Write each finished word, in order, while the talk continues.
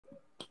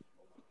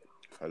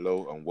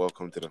Hello and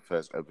welcome to the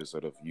first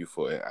episode of You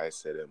Thought It, I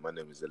Said It. My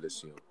name is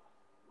Elysium.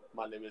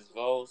 My name is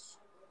Rose.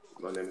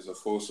 My name is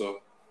Afoso.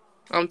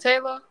 I'm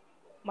Taylor.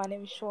 My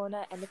name is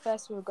Shauna, and the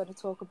first thing we're going to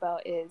talk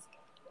about is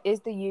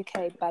the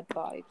UK bad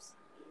vibes?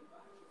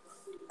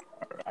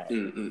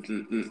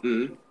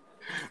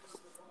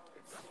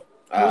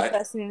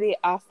 Personally,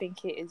 I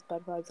think it is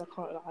bad vibes, I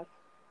can't lie.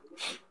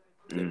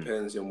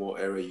 Depends on what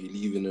area you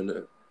live in,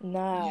 innit?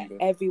 Nah,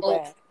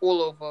 everywhere.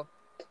 All over.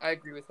 I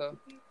agree with her.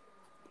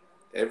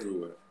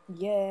 Everywhere.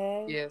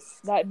 Yeah.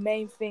 Yes. Like,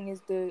 main thing is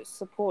the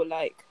support,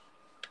 like,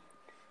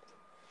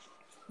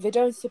 they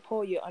don't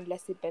support you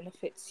unless it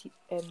benefits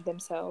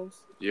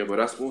themselves. Yeah, but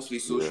that's mostly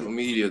social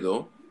media,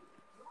 though.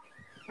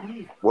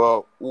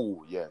 Well,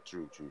 yeah,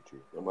 true.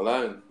 Am I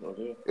lying?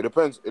 Okay. It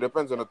depends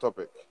on the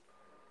topic.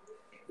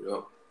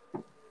 Yeah.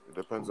 It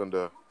depends on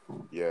the,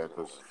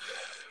 because,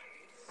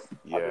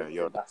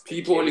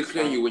 people only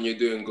claim you when you're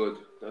doing good.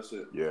 That's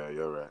it. Yeah,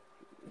 you're right.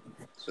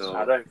 So,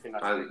 I don't think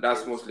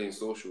that's mostly in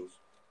socials.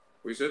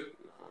 What you said?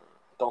 I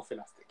don't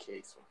think that's the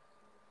case.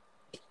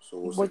 So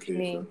what do you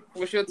mean?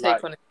 What's your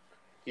take on it?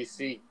 You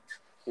see,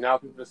 how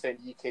people are saying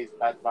the UK is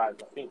bad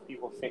vibes. I think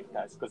people think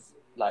that it's because,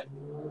 like,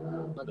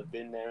 they've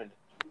been there and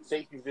say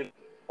if you've been your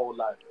whole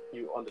life,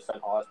 you understand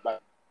how it's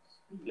bad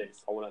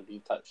place. I want to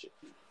leave type shit.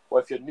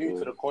 Or if you're new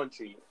to the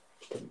country,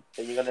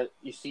 then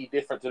you see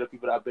different to the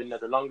people that have been there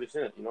the longest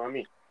in it. You know what I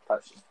mean?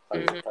 Type shit.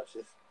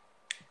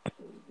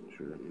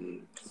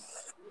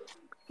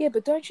 Yeah,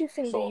 but don't you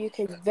think the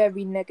UK is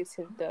very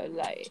negative though?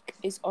 Like,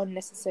 it's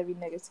unnecessary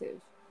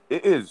negative.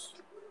 It is.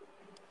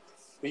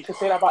 But you can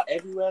say that about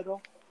everywhere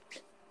though.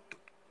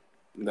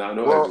 Nah,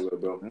 not everywhere,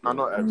 bro. Nah,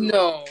 not everywhere.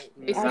 No,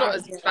 it's not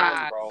as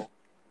bad, bro.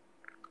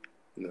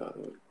 Let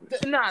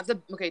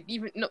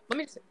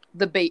me say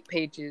the bait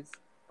pages.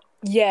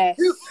 Yes.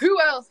 Who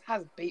else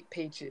has bait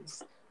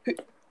pages?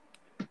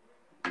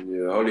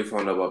 Yeah, I only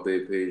found out about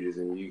bait pages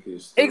in the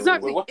UK.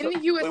 Exactly. In the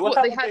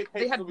US,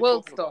 they had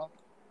World Star.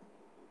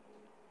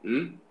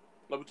 Hmm?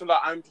 No, we're talking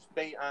about I'm Just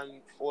Bait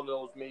and all of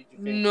those major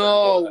things.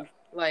 No,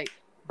 like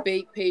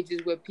bait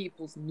pages where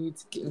people's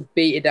nudes getting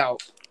baited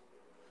out.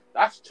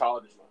 That's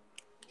childish, man.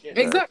 Yeah.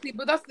 Exactly,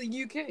 but that's the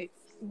UK.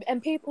 And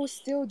people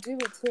still do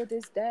it till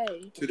this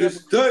day. To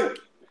this day.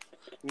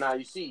 Nah,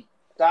 you see,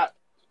 that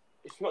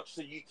it's not just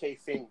a UK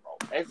thing, bro.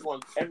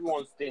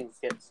 Everyone's things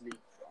gets leaked.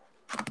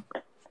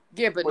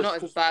 Yeah, but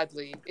not as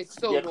badly. It's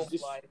so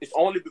normalized. It's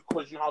only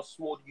because you know how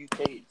small the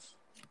UK is.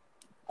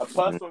 A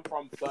person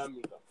from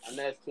Birmingham and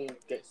their thing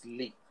gets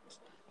leaked.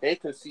 They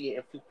can see it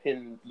in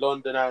flipping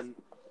London and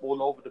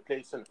all over the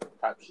place and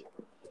type shit.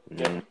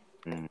 Yeah.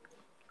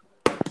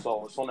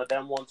 So it's one of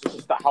them ones. It's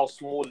just that how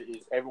small it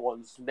is.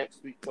 Everyone's next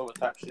to each other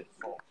type shit.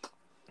 So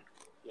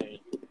yeah.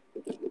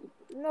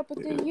 No, but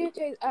the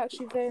UK is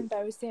actually very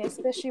embarrassing,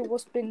 especially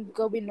what's been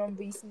going on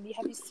recently.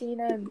 Have you seen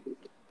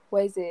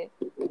where is it?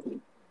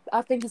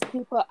 I think it's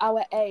people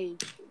our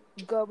age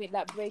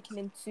breaking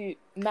into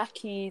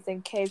Mackey's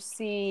and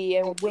KFC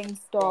and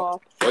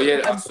Wingstop. Oh yeah,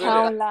 and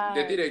Poundland.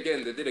 They did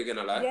it again,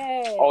 I like.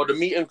 Yeah. Oh, the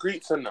meet and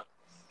greets and that.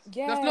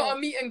 Yeah. That's not a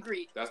meet and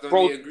greet. That's not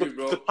meet and greet,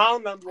 bro. The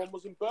Poundland one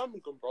was in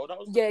Birmingham, bro. That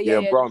was in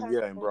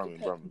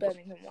Birmingham.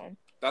 Birmingham one.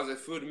 That's a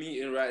food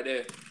meeting right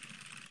there.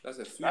 That's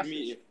a food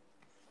meeting.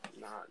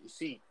 Nah, you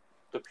see,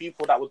 the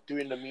people that were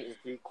doing the meet and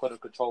greet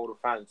couldn't control the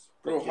fans.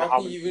 Bro, how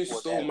can you even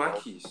steal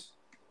Mackey's?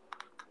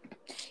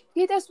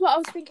 Yeah, that's what I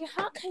was thinking.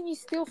 How can you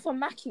steal from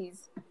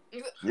Mackey's?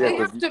 They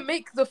have to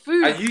make the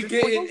food. Are you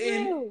getting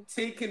in,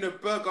 taking the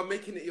burger,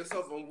 making it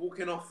yourself, and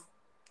walking off?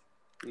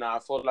 Nah, I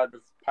thought like they've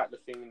packed the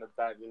thing in the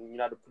bag and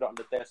to put it on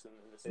the desk and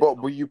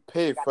But you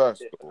pay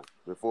first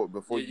though.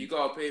 Before you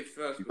gotta pay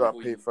first. You gotta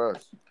pay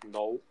first.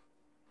 No.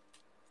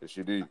 Yes,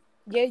 you do.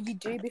 Yeah, you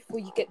do before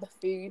you get the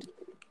food.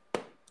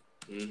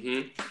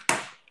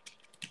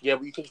 Yeah,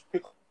 but you can just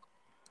pick.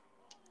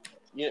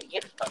 Yeah,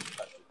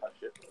 that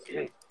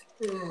shit.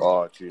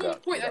 Oh, true At that.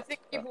 this point, I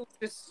think people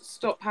just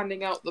stop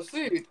handing out the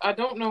food. I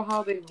don't know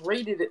how they've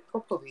rated it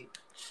properly.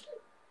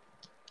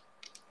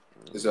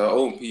 It's our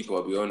own people,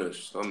 I'll be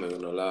honest. I'm not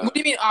gonna lie. What do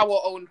you mean our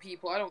own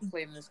people? I don't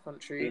claim this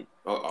country.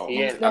 Our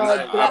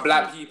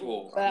black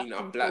people.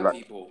 Our black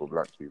people.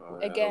 Black people.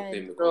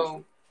 Again,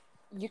 bro.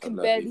 You can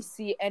barely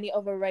see any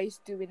other race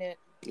doing it.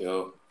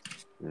 Yo.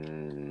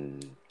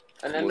 And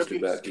then mostly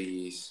black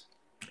keys.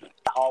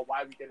 Oh,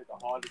 why we get it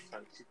the hardest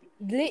time?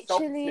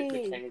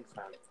 Literally.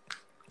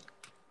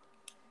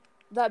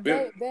 Like,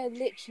 they're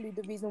literally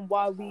the reason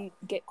why we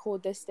get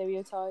called their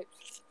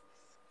stereotypes.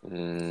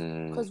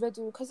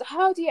 Because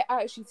how do you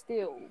actually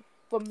steal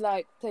from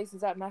like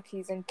places like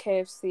Mackey's and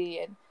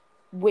KFC and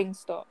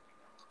Wingstop?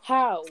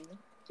 How?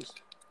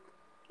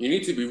 You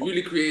need to be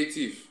really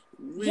creative.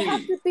 Really. You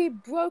have to be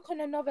broke on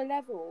another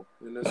level.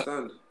 You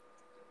understand?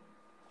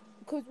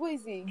 Because what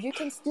is it? You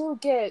can still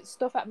get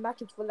stuff at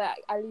Mackey's for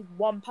like at least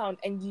 £1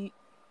 and you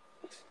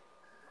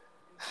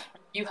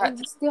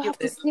still have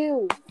to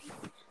steal.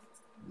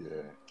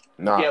 Yeah.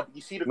 Nah. Yeah, but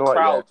you see the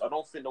crowds. I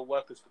don't think the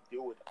workers could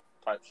deal with that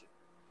type shit.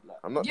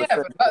 Like, but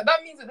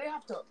that means that they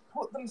have to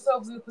put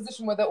themselves in a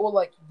position where they're all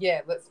like,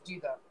 yeah, let's do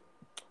that.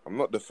 I'm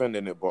not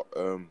defending it, but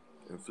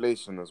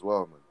inflation as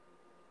well, man.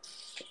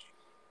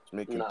 It's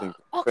making Nah. things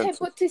Okay, expensive.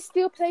 but to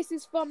steal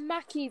places from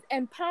Mackey's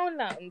and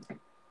Poundland.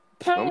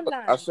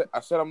 I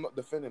said I'm not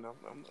defending.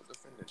 I'm not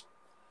defending.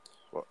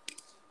 But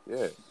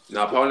yeah,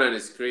 Nah, Poundland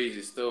is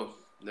crazy still.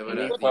 Never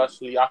Me that deep.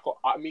 personally, I could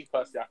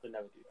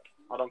never do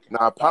that. I don't care. Nah,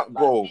 how bad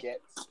bro. it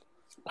gets.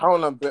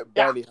 Poundland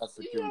barely has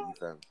security,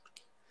 fam.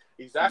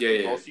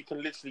 Exactly, Yeah. bro. So you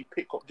can literally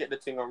pick up, get the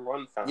thing, and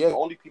run, fam. Yeah. The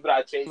only people that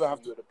are chasing You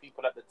have you are the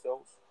people at the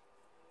tills.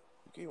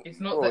 It's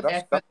not Bro, the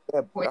that's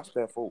effort that's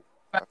their fault.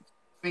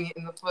 doing it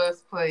in the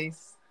first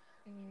place.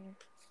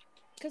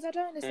 Because I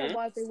don't understand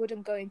why they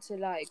wouldn't go into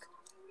like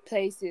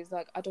places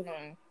like, I don't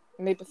know,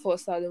 maybe Fort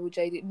Saleh or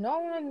JD. No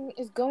one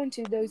is going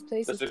to those The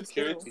places. to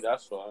security, steal.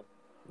 that's why.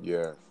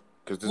 Yeah,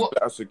 because there's What-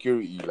 better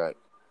security. Like,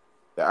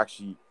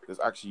 there's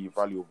actually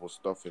valuable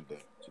stuff in there.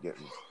 To get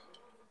me.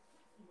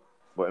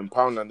 But in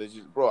Poundland, there's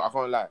just, bro, I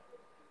can't lie.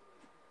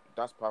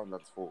 That's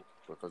Poundland's fault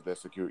because their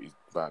security is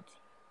bad.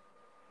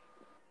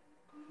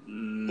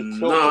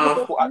 Nah.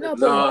 No, but No,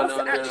 what's no,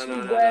 no, actually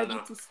no, no, worthy no,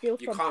 no. to steal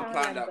You from can't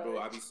plan Poundland, that, bro. though?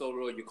 I'll be so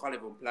real. You can't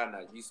even plan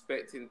that. You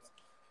expecting,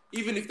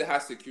 even if they had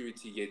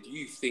security, yeah, do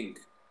you think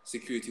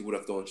security would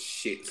have done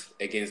shit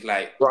against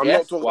like But I'm Yes,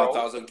 not talking bro.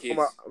 1,000 kids?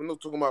 I'm not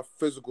talking about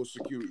physical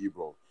security,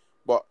 bro.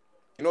 But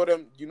you know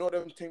them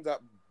things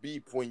that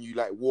beep when you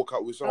like walk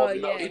out with someone. Oh,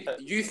 yeah.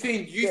 You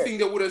think Yeah.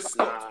 they would have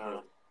stopped, Nah.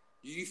 bro?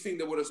 You think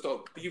they would have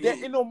stopped? People,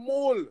 They're in a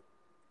mall.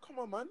 Come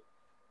on, man.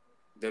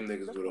 them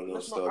niggas would have not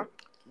Let's not stopped.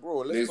 act- Bro,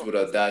 let's Niggas not would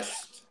have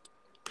dashed.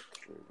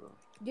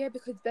 Yeah,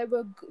 because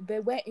they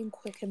went in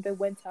quick and they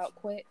went out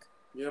quick.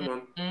 Yeah,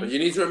 man. Mhm. But you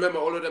need to remember,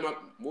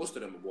 most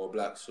of them were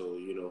black, so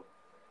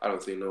I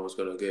don't think no one's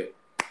gonna get.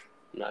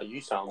 Nah,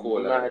 you sound Cool,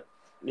 mad.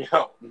 like-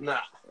 Yo, nah.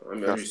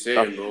 I'm just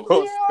saying, bro.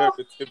 So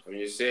stereotypical. I'm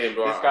just saying,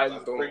 bro. This I guy's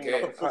don't bringing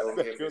care. up I don't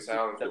care if it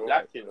sounds, the bro.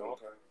 black, you know.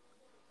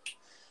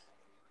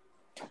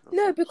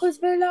 No, because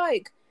they're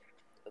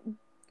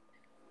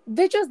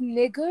just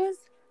niggers.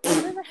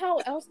 I don't know how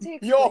else to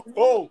explain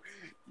it.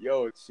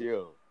 Yo,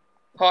 chill.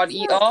 Hard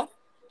eater.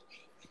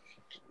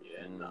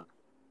 Yeah, nah.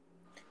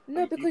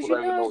 No, And because people you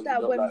don't even know know you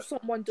that look when like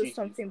someone does Jesus.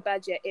 something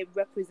bad, yeah, it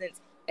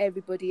represents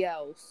everybody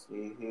else.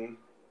 Mm-hmm.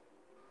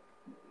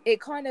 It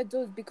kind of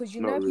does, because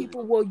you Not know really.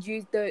 people will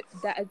use that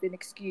as an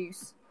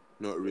excuse.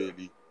 Not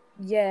really.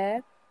 Yeah,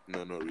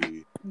 No, not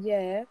really.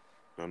 yeah.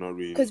 No, not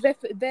really. Because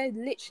they're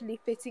literally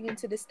fitting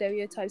into the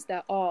stereotypes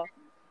that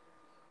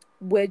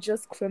we're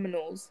just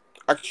criminals.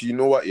 Actually, you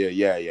know what?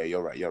 Yeah.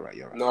 You're right.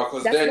 No,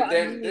 because That's what I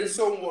then mean.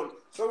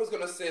 someone's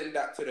gonna send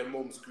that to their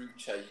mom's group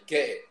chat. You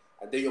get it,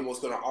 and then your mom's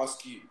gonna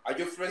ask you, "Are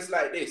your friends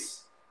like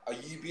this? Are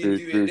you being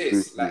doing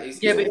this?" Like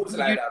it's Yeah, but always you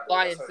like that. Bro.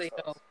 lie That's and how it say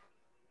no. starts.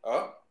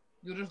 Huh?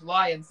 You just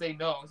lie and say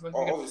no. So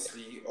Oh,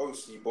 obviously,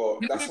 but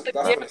that's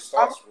yeah, when it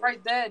starts. I'm Bro.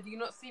 right there. Do you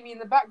not see me in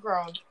the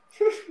background?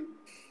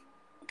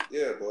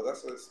 Yeah, bro,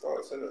 that's how it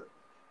starts, isn't it?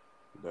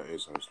 That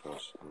is how it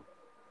starts.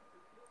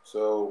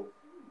 So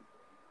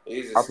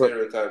it is a I put-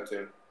 stereotype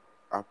thing.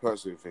 I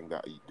personally think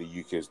that the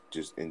UK is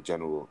just in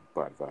general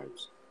bad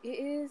vibes. It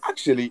is.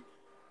 Actually,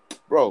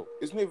 bro,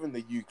 it's not even the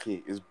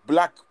UK. It's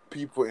black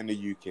people in the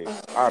UK.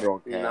 I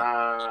don't care.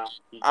 Nah.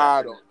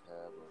 I don't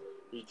care, bro.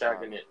 He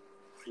dragging it.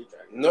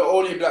 Not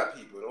only black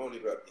people.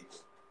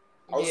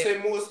 I would Yeah.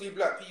 say mostly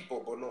black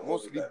people, but not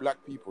Mostly only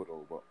black people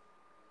though, but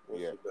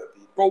Mostly yeah. black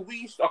people. Bro,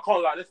 I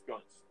can't lie, let's be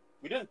honest.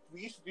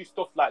 We used to do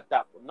stuff like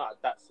that, but not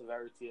at that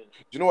severity.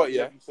 do you know what? We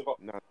Yeah, never used to go-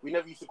 Nah. We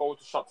never used to go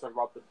into shops and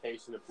rob the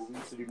place, and we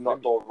used to do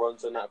knock door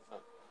runs and that. Fam.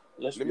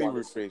 Let's let be me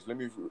honest. rephrase. Let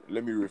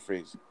me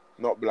rephrase.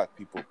 Not black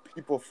people.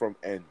 People from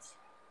ends.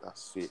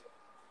 That's it.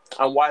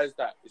 And why is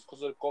that? It's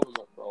because of the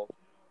government, bro.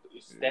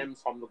 It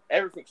stems from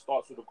everything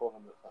starts with the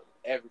government, fam.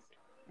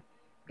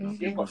 Everything.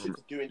 You ain't got shit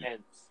to do in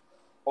ends,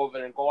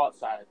 other than go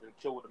outside and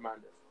chill with the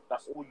man.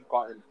 That's all you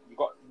got. In you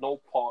got no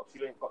parks.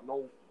 You ain't got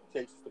no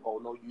places to go.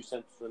 No youth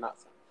centers and that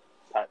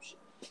type shit.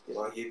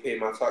 You pay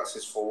my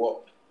taxes for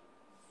what?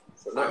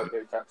 For Now nothing.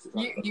 you pay taxes.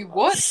 You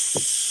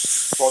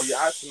what? Bro, you're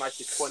acting like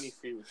you're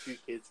 23 with 2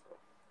 kids, bro.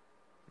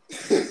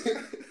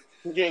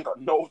 You ain't got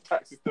no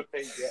taxes to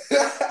pay yet.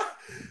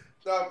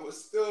 No, but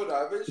still,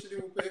 eventually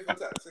we'll pay for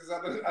taxes.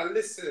 And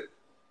listen,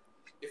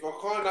 if I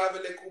can't have a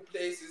little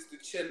places to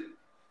chill,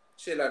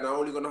 and I'm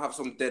only gonna have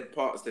some dead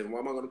parts, then what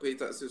am I gonna pay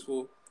taxes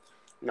for?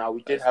 Now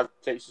we did have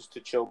places to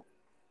chill.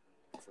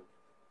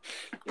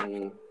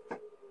 Mm.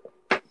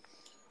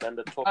 Then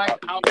the top Like, up,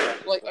 how, you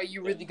get like, are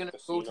you really gonna go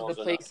to casinos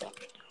the and place?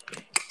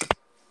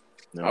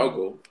 that. I'll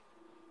go.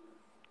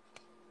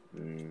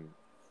 Mm.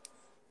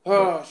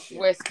 Oh shit.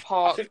 West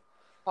Park,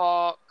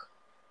 Park.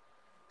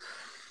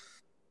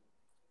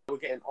 We're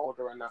getting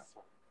older and that,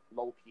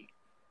 low key.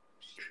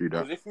 True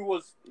that. Because if we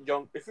was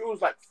young, if it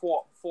was like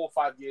 4 or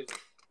 5 years,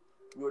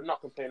 we would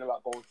not complain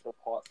about going to the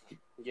park.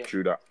 Yeah.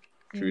 True that.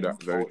 True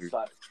that. Very So true. it's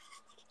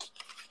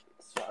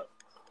like,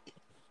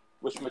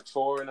 we're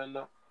maturing and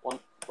that.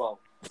 Well,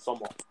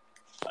 somewhat.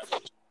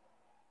 Like,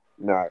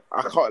 Nah,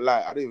 I can't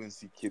lie. I don't even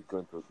see kids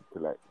going to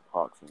like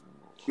parks anymore.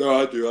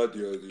 No, I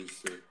do.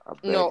 So. I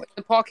bet. No,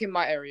 the park in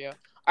my area.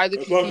 I The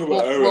literally park see in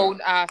my area. grown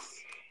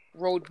ass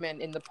roadmen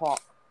in the park.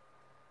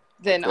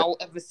 than Okay. I'll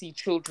ever see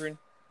children.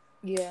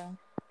 Yeah.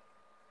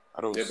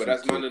 I don't. Yeah, see but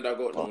that's man kids. that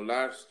got no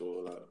life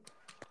though. Like,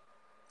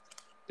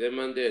 them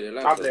man there, their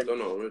I lives are blame done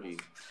you. already.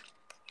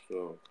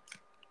 So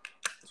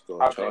let's go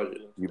I and charge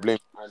blame it. You blame.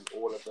 and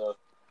all of the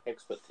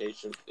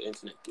expectations the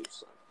internet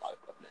gives. I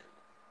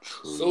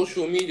blame.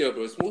 Social media,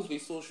 bro. It's mostly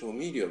social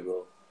media,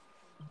 bro.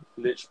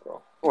 Lich,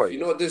 bro. If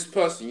you're not this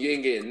person, you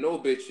ain't getting no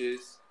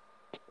bitches,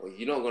 or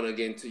you're not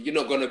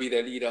gonna be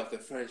the leader of the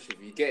friendship.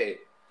 You get it?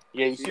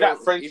 Yeah, you So see you that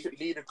don't- friendship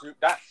leader group,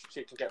 that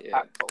shit can get Yeah.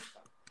 packed up.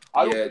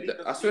 I don't Yeah, believe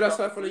there's I a swear leader that's of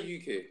like from the the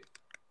group. UK.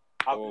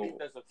 I believe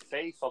there's a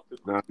face of the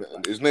Nah, group.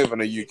 Like, it's not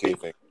even a if you UK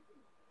thing.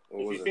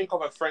 Or If was you it? think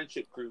of a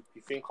friendship group,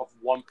 you think of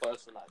one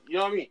person. Like, you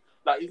know what I mean?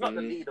 Like, he's not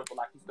the Mhm. leader, but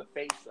like he's the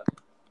face. Like,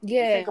 you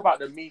Yeah. think about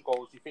the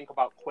Migos, you think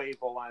about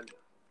Quavo and,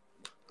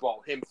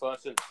 well, him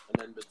first, and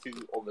then the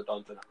two other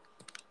dons.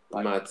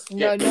 Like, Mad.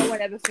 No, no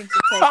one ever thinks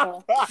of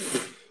Takeoff. Mad.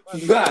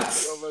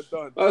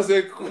 I was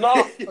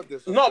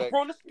like, No,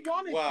 bro, let's be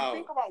honest. Wow. You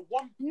think about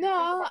one. you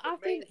No, think about I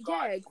the main think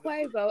guys in the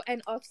group. Quavo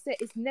and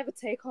Offset is never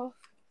Takeoff.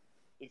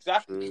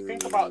 Exactly. You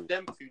think about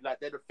them two, like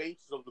they're the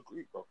faces of the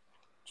group, bro.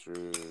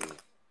 True.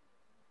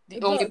 The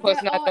Bro, only there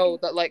person I are- know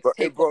that likes But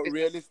Takeoff is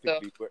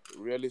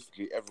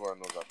realistically, everyone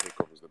knows that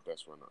Takeoff is the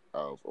best one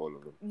out of all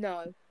of them.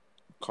 No,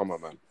 Come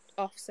on, man.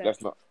 Offset.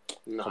 Let's not.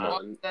 Nah,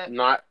 Offset.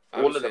 nah,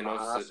 I'm all of them saying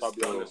are. Offset's I'll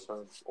be still- honest,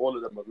 man. All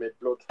of them are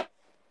mid-blood.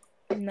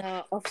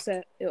 No,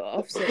 Offset.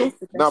 Offset is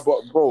the best. Nah,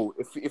 but bro,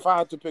 if I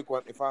had to pick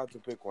one,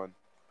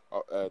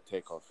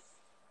 Takeoff.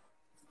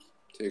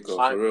 Take off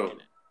I for real.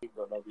 ain't it,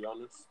 I'll be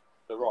honest.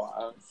 They're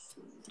right.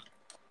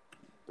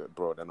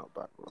 Bro, they're not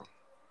bad, bro.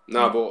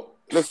 Nah, but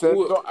Listen,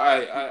 school, don't-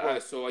 I.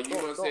 So are you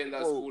don't- not saying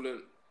that bro. school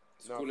in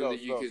No, the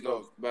UK is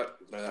not bad?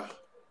 My bad.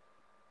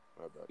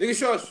 Nigga,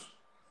 shush.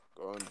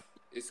 Go on.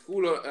 Is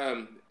school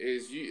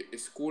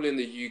in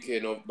the UK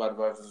not bad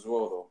vibes as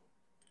well though?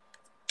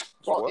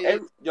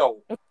 But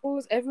yo, Of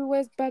course,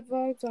 everywhere's bad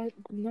vibes. Like,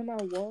 no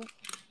matter what.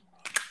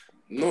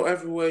 Not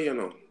everywhere, you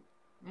know.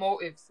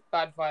 Motives,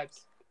 bad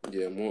vibes.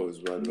 Yeah, more is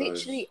bad vibes.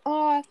 Literally,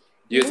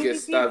 You just get leave your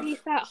stabbed.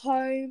 beef at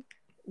home.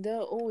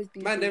 There'll always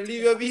be. Man, them beef.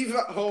 leave your beef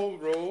at home,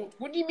 bro.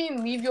 What do you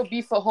mean leave your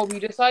beef at home? You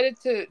decided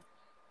to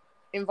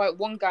invite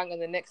one gang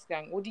and the next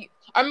gang.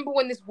 I remember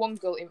when this one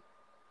girl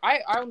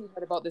I only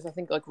heard about this I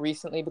think like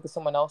recently because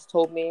someone else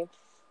told me.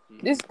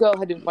 This girl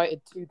had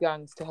invited two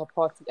gangs to her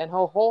party and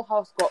her whole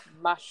house got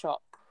mashed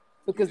up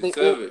because You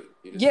they all deserve it.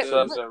 You Yeah,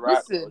 deserve serves it. her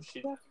right, bro.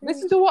 listen.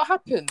 Listen to what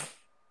happened.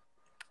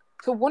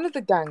 So one of the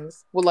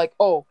gangs were like,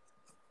 "Oh,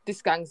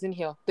 this gang's in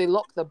here." They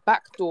lock the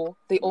back door.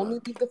 They only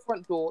leave the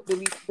front door. They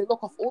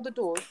lock off all the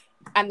doors,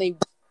 and they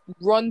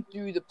run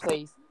through the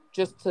place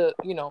just to,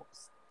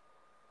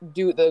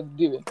 do what they're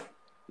doing.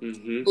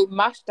 Mm-hmm. They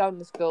mashed down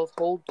this girl's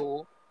whole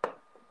door.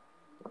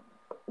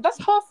 That's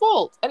her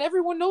fault, and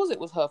everyone knows it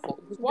was her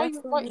fault. Because why are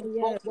you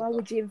inviting both of Why them?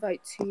 would you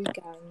invite two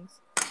gangs?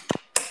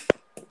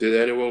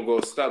 Did anyone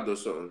go stabbed or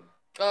something?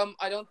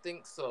 I don't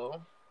think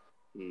so.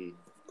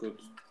 Good.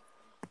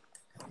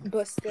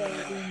 But still,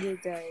 at the end of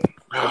the day.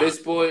 At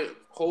this point,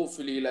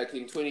 hopefully, like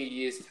in 20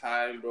 years'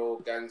 time, bro,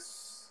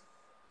 gangs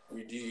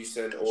reduce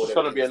and all It's that.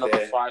 gonna be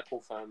another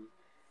cycle, fam.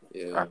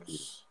 Yeah.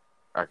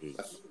 Aki.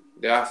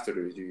 They have to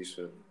reduce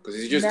it because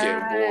it's just getting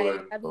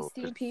boring. Have you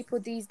seen people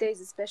these days,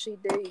 especially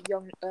the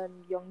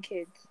young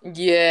kids?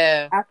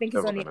 Yeah. I think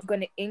it's Never only gonna.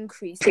 going to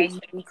increase and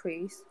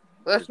decrease.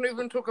 Let's not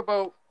even talk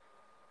about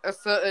a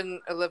certain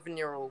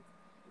 11-year-old.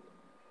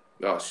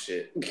 Oh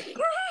shit.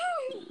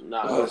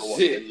 Nah, Oh, I don't know what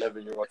shit. the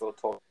 11-year-old will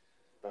talk.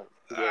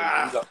 Ah.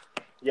 I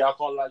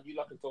can't lie. You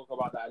lot can talk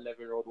about that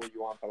 11-year-old all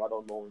you want, fam. I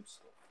don't know him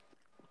still.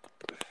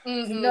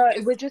 No,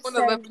 we're just one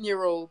saying,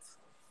 11-year-old.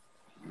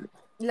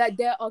 like,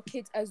 there are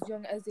kids as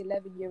young as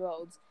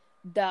 11-year-olds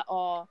that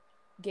are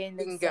getting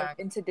Being themselves gagged.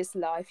 into this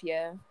life,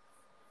 yeah.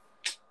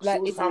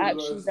 Like, it's Fam,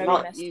 actually it's very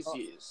Not messed easy up. it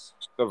is.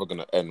 It's never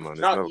gonna end, man.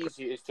 It's not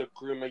easy is to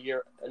groom a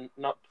year and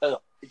not.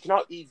 It's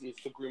not easy is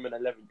to groom an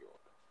 11-year-old.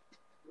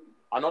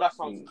 I know that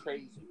sounds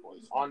crazy, but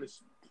it's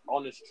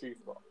honest truth,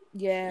 bro.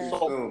 Yeah. It's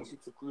so easy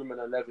to groom an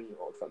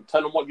 11-year-old, fam.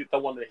 Tell them what you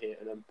don't want to hear,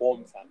 and then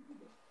boom, fam.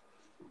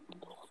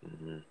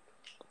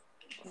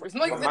 It's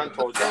not My even man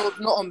told you.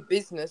 not on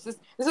business. This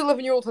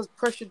 11-year-old has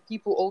pressured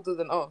people older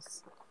than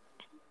us.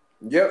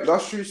 Yep,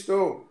 that's true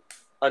still.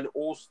 And it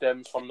all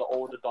stems from the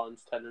older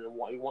dons telling him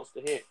what he wants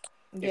to hear.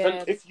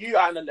 Yeah. If you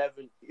at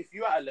 11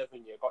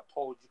 year got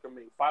told you can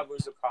make £500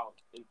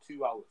 in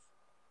 2 hours,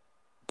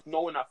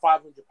 knowing that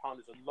 £500 is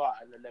a lot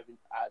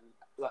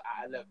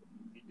at 11,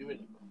 you're doing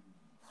it, bro.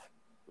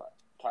 Like,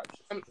 type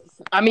shit.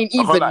 I mean, I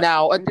can't even lie.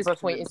 now, at Me this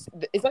personally-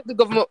 point, it's like the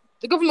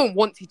government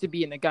wants you to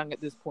be in a gang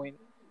at this point.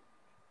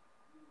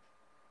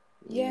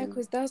 Yeah,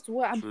 because that's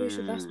what I'm pretty sure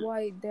True. that's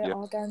why there Yeah.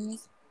 are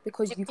gangs.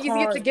 Because you It's easier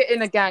can't. to get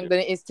in a gang than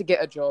it is to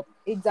get a job.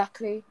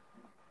 Exactly.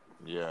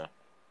 Yeah.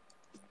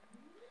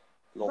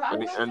 No, But I And-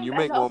 don't and think you a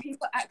make lot more- of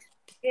people actually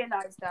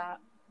realise that.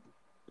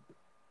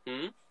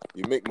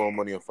 You make more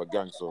money off a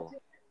gang, so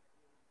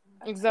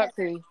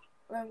Exactly.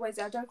 Wait,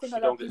 I don't think You a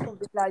lot don't of get- people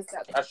realise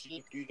that.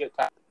 Actually, you get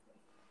taxed.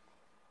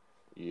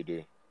 you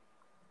do.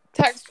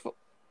 Tax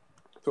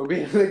For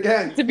being in the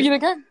gang. to be in a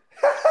gang.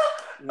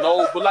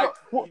 No, but like,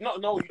 you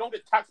don't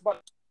get taxed by,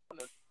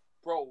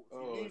 bro.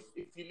 Oh.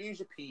 If you lose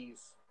your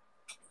P's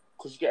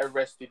because you get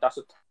arrested, that's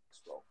a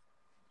tax, bro.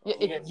 Yeah,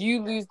 if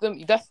you lose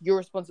them, that's your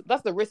responsibility.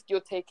 That's the risk you're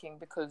taking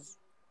because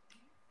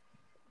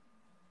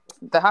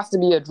there has to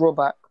be a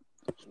drawback.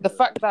 The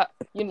fact that,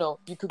 you know,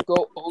 you could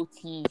go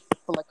OT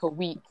for like a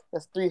week,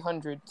 that's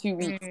 300, 2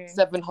 weeks,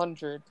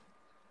 700,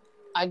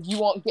 and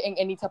you aren't getting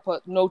any type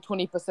of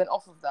 20%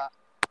 off of that.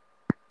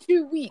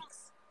 2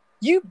 weeks.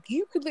 You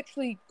could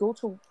literally go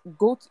to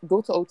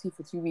OT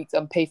for 2 weeks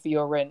and pay for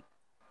your rent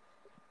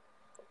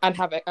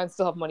and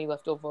still have money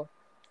left over.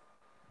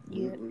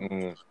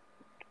 Yeah.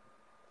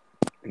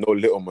 No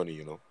little money,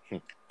 you know.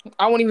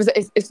 I won't even say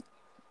it's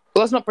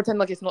let's not pretend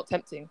like it's not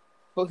tempting.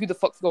 But who the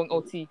fuck's going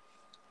OT?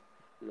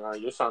 Nah,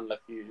 you sound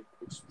like you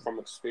from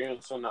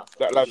experience on that.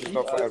 That life is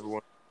not for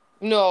everyone.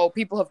 No,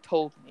 people have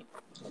told me.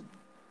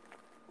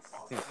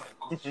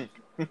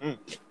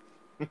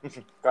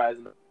 Guys,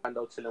 and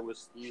out chilling with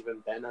Steve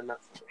and Ben and that.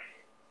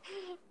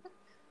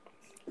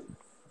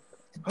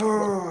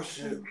 Oh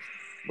shit!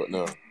 But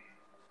no,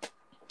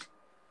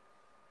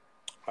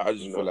 I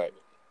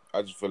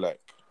just feel like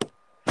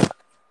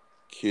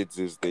kids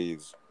these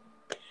days,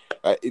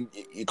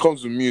 it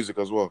comes with music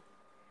as well.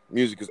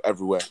 Music is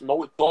everywhere.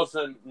 No, it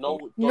doesn't. No,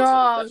 it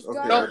doesn't.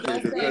 No,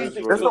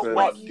 Let's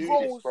not do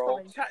this, bro.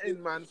 Stop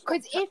chatting, man.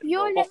 Because if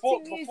you're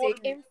letting music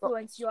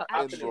influence your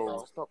actions,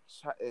 Bro, stop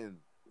chatting.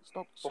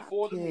 Stop chatting.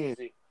 Before the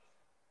music,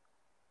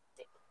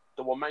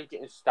 there were men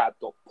getting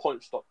stabbed up,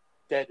 punched up,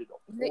 deaded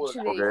up.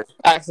 literally. Okay.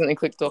 I accidentally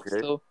clicked off Okay.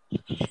 still.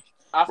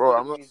 Bro,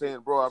 I'm not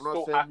saying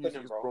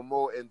music is bro.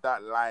 promoting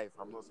that life.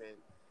 I'm not saying,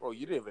 bro,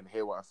 you didn't even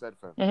hear what I said,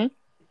 fam.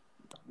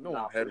 Mm-hmm. No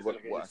one heard what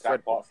I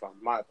said. said.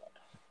 My bad.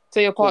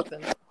 Say your part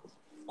then.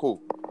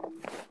 Cool.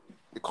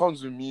 It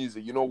comes with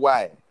music. You know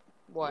why?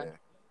 Why?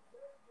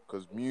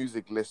 Because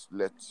music lets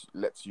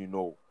you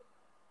know.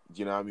 Do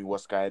you know what I mean?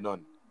 What's going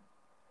on?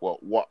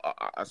 What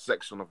a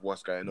section of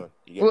what's going on.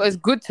 Well, it's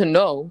good to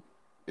know.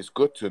 It's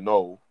good to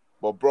know,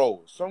 but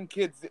bro, some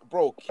kids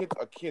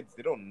are kids.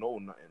 They don't know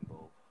nothing,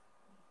 bro.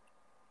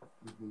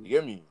 You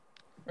get me?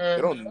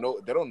 They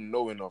don't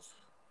know enough.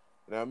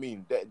 You know what I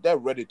mean? They're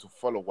ready to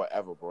follow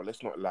whatever, bro.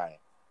 Let's not lie.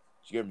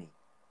 You get me?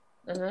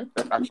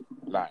 Let's actually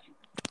lie.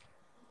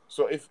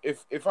 So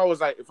if I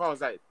was like,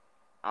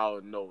 I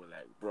don't know,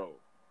 like, bro,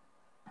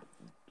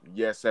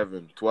 year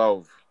 7,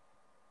 12,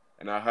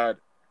 and I heard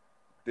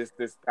this,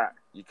 that,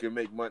 you can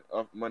make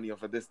money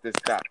off of this,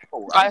 that.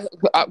 Oh,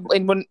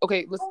 listen,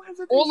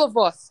 all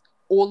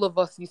of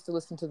us used to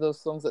listen to those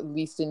songs at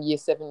least in year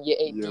 7, year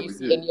 8. Yeah, Do you we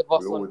see did. any of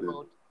us We all on did. the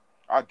road?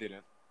 I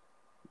didn't.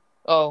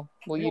 Oh,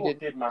 well, you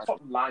did. Man.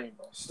 Stop lying,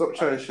 bro. Stop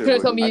trying to shit. You're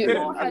trying to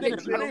bro. tell me I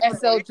didn't.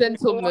 SL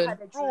Gentleman,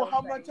 Bro,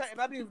 how much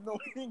I didn't even know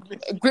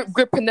English.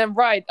 grip and then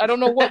ride. I don't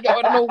know what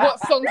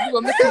songs you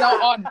were missing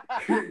out on.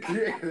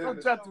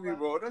 Don't chat to me,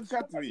 bro. Don't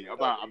chat to me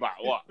about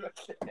what.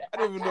 I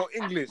don't even know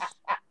English.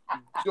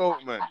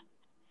 Joke, man.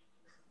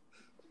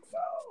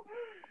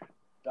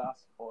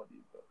 That's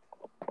funny,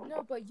 bro.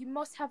 No, but you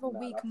must have a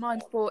weak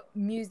mind for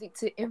music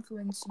to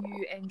influence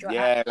you and your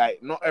Yeah,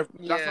 like not every.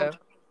 Yeah.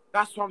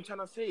 That's what I'm trying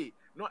to say.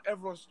 Not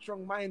everyone's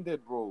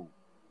strong-minded, bro.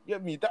 You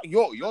get me? That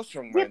you're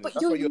strong-minded. Yeah, but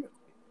That's what you're.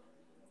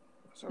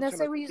 No,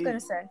 say what you're gonna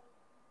say.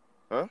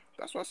 Huh?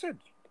 That's what I said.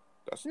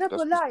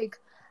 But like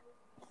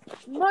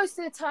most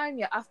of the time,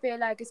 yeah, I feel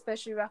like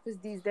especially rappers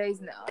these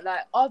days now, like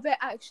are they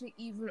actually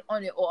even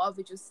on it or are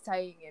they just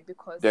saying it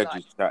because They're like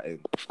just chatting,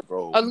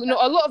 bro. A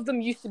lot of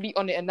them used to be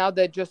on it, and now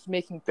they're just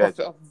making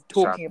profit of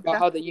talking about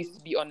how they used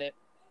to be on it.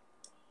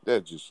 They're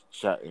just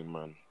chatting,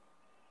 man.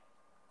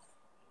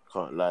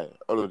 Can't lie.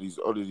 All of these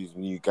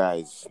new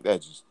guys, they're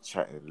just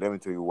chatting. Let me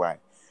tell you why.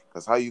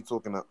 Because how you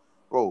talking,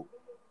 bro?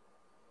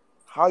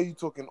 How you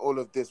talking all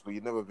of this, but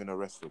you've never been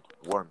arrested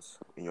once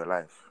in your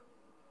life?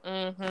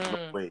 No,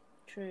 wait,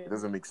 true. it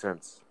doesn't make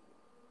sense.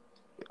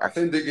 I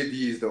think Digga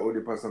D is the only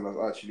person that's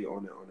actually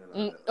on it.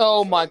 Like that.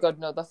 Oh my god,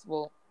 no, that's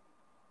well.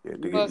 Yeah,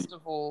 First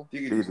of all,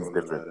 Digga Digga D's D's on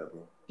it different. like that,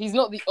 bro. he's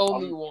not the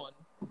only one.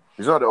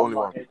 He's not the I'm only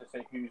not one. here to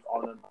say who's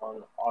on and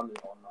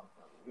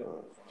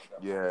not.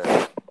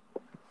 Yeah.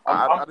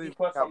 I I'm don't even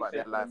care about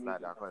their life like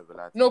that. I can't even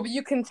lie to No, you. but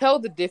you can tell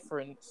the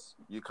difference.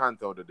 You can't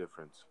tell the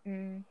difference.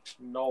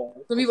 No.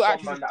 Some people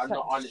actually men that are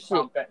not on it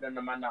sound better than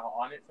the man that are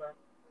on it,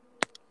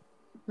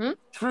 fam.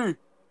 True.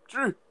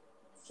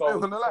 So Hey,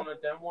 it's on the line. one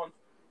of them ones.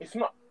 It's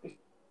not.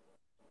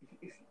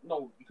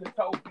 No, you can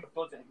tell who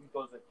does it and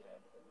who doesn't. Yeah,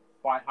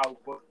 by how.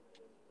 But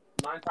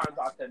 9 times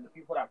out of 10, the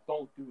people that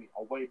don't do it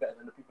are way better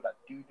than the people that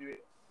do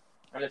it,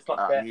 and it's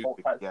not their fault.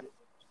 Yeah.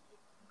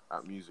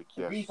 At music,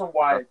 yes. The reason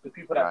why the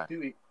people that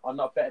do it are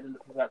not better than the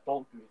people that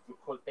don't do it is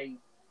because they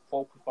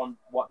focus on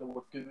what they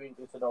were doing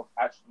instead of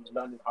actually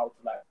learning how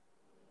to like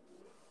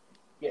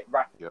get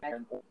rap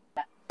and all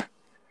that.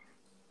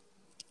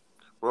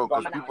 Bro,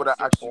 because people that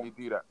actually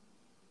do that.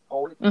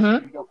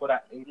 For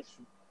that English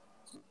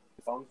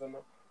songs and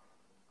that.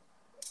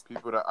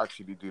 People that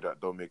actually do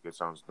that don't make it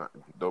sound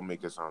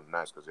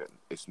nice because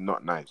it's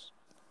not nice.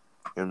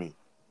 You know what I mean?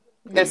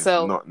 It's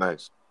SL. not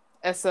nice.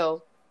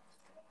 SL.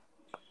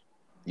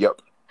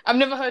 Yep. I've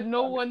never heard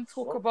no one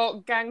talk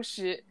about gang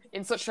shit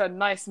in such a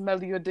nice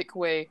melodic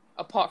way,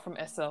 apart from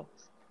SL.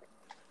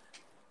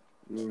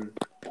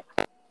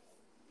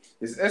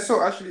 Is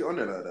SO actually on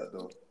it like that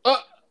though?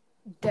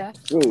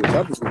 Death. Bro,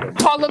 that is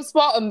what Harlem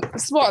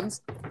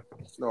Spartans.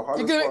 No, Harlem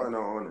You're gonna- Spartan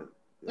are on it.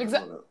 Yeah,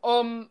 Exactly. I'm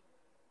on it.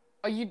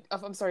 Are you?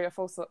 I'm sorry, I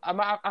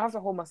have to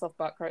hold myself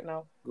back right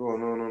now. Go on,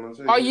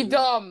 no. Are you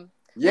dumb?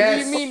 Yes.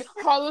 What do you mean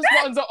Harlem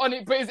Spartans are on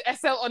it, but is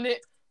SL on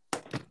it?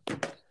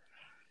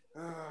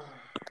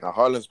 Now,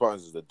 Harlem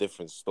Spartans is a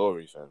different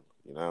story, fam.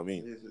 You know what I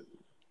mean? Is it?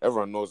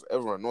 Everyone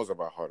knows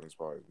about Harlem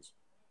Spartans.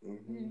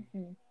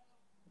 Mm-hmm.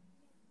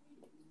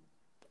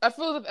 I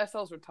feel that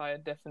SL's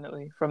retired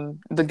definitely from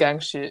the gang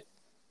shit.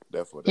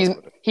 Therefore.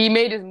 He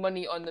made his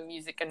money on the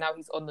music, and now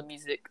he's on the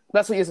music.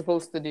 That's what you're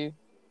supposed to do.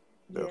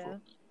 Yeah.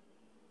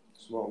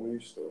 Smart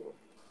move still.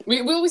 We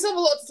still have a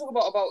lot to talk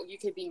about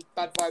UK being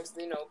bad vibes.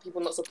 You know,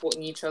 people not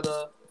supporting each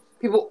other,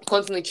 people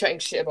constantly chatting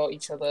shit about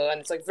each other, and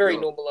it's like very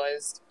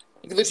normalized.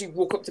 You can literally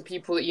walk up to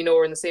people that you know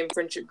are in the same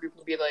friendship group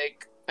and be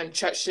like, and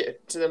chat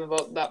shit to them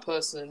about that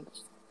person.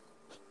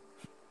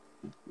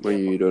 When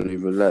you don't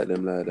even like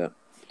them like that.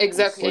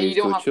 Exactly, Or and you you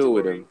don't still have chill to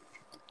with worry. them.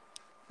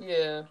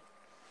 Yeah.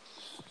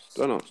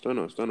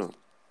 Stunner.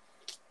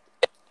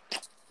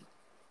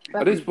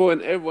 At this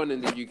point, everyone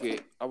in the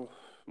UK,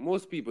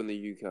 most people in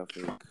the UK, I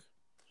think.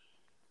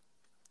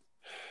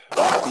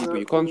 People,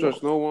 you can't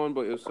trust no one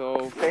but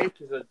yourself. Fake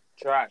is a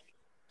drag.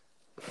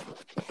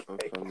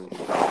 and family.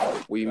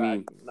 What do you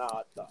mean? Nah.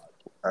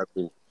 I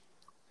think.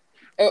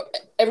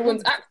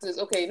 Everyone's actors,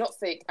 okay, not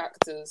fake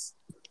actors.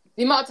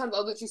 The amount of times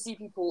I'll literally see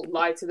people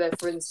lie to their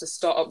friends to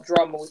start up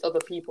drama with other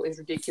people is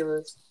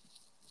ridiculous.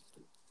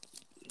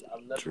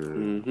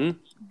 Mm-hmm.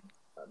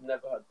 I've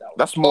never heard that one.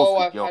 That's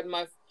mostly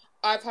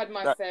I've had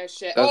my fair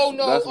share.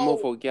 That's more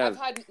for gal.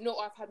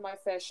 I've had my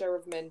fair share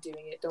of men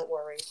doing it. Don't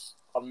worry.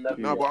 I've never.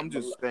 No, but I'm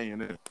just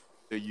saying it.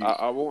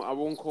 I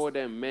won't call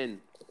them men.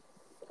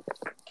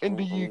 In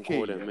the I won't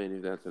call UK, them men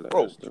if that's like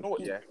bro, that you know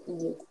what? Yeah,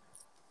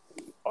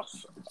 Yeah.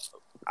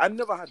 I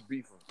never had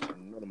beef with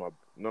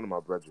none of my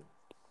brethren.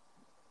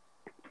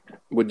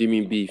 What do you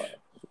mean beef?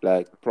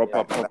 Like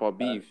proper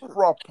beef?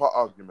 Proper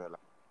argument. Like,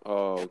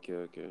 Oh,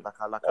 okay.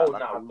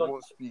 I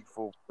won't speak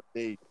for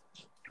days.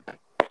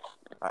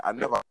 I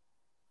never.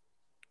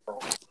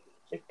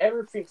 If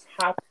everything's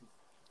happy,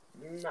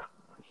 nah.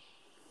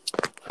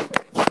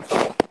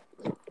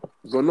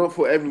 But not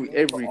for every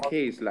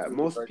case. Like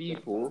most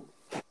people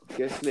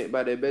get snaked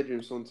by their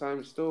bedroom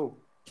sometimes still.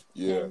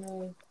 Yeah.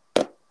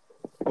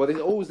 But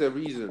there's always a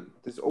reason.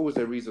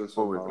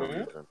 Somehow.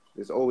 Always.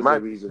 There's always a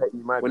reason.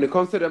 When it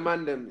comes to the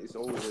man, them, it's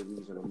always a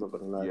reason. I'm not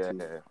gonna lie to you.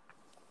 Yeah.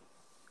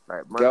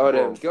 Like, Girl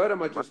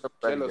them are just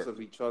jealous of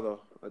each other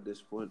at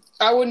this point.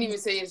 I wouldn't even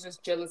say it's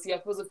just jealousy. I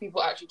feel that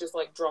people actually just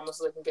like drama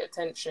so they can get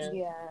attention.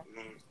 Yeah.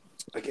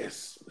 I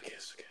guess.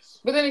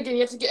 But then again,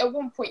 you have to get at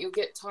one point you'll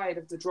get tired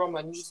of the drama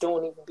and you just don't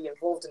want to even be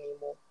involved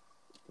anymore.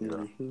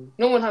 Mm-hmm.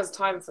 No one has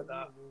time for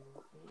that.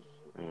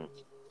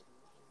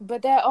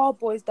 But there are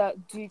boys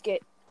that do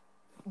get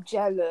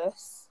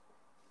jealous.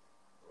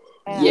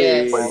 And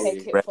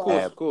take it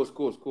far. Of course.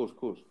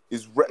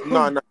 It's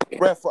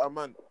rare for a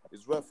man.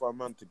 It's rare for a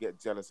man to get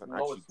jealous and No,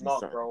 actually it's do not,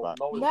 something bro. about it.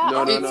 No, it's No,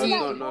 not. I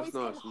feel No, like it's boys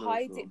not, can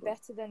hide it bro.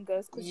 better than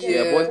girls. Cause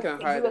Yeah, boys can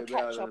you hide will it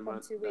catch better up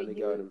onto than it. the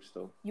girl them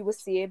still. You will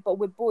see it, but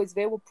with boys,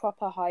 they will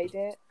proper hide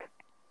it.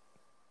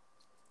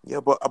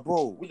 Yeah, but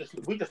bro,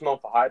 We just known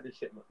for hiding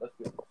shit, man. Let's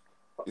be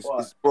honest.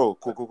 it's bro,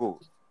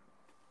 cool.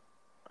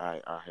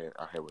 I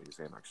hear what you're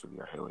saying. Actually,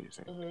 I hear what you're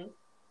saying. Mm-hmm.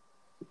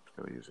 I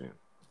hear what you're saying.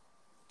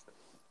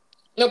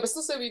 No, but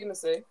still say what you're gonna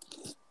say.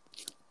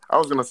 I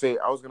was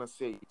gonna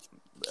say,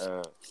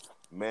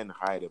 men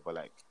hide it, but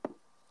like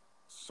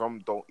some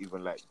don't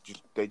even like.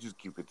 They just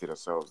keep it to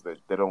themselves.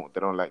 They don't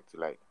like to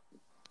like,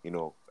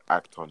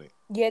 act on it.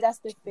 Yeah, that's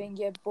the thing.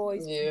 Yeah,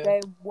 boys,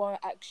 they won't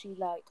actually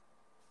like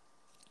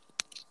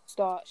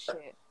start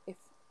shit. If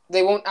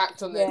They won't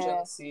act on their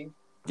jealousy.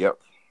 Yep,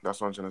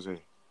 that's what I'm trying to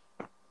say.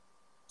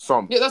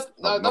 Some. Yeah,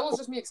 that was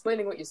just me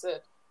explaining what you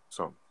said.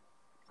 Some,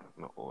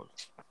 not all.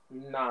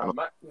 Nah,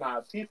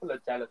 people are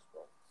jealous,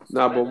 bro.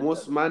 Nah, but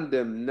most man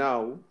them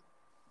now,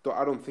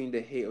 I don't think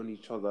they hate on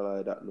each other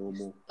like that no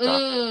more.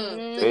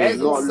 Hey,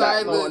 Not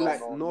like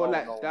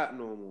No. that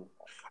no more.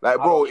 Like,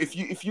 bro,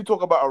 if you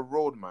talk about a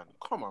road man,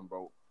 come on,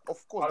 bro.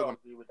 Of course I they're don't gonna.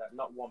 agree with that.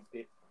 Not one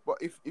bit. But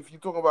if you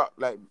talk about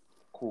like,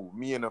 cool,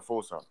 me and a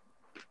Fosa,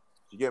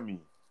 you get me?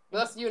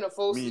 That's you and a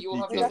false. Me, You all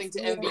have DK. nothing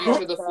to envy each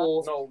other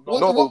for.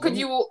 No. What could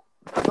you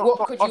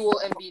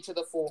all envy each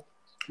other for?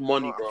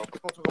 Money, bro. I'm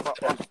not talking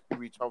about us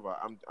to each other.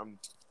 I'm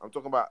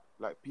talking about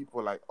like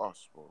people like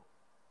us, bro.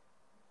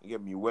 You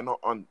get me? We're not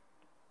on.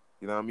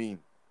 You know what I mean?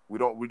 We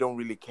don't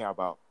really care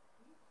about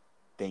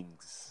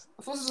things.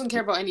 False doesn't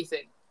care about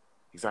anything.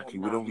 Exactly.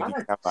 We don't really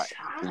care about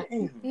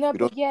anything. no, We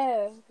but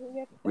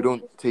don't- We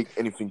don't take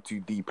anything too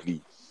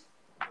deeply.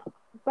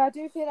 But I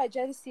do feel like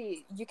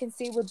jealousy you can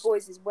see with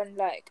boys is when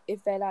like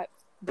if they're like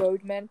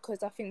roadmen,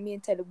 because I think me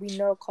and Taylor we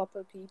know a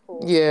couple of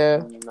people. Yeah.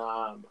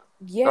 Nah, man.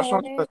 Yeah. That's what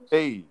I'm trying to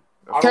say.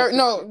 I don't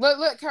No,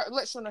 let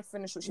Shauna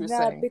finish what she was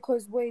Nah, saying.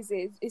 because what is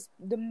it? It's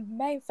the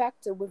main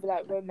factor with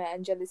like romance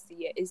and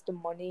jealousy is the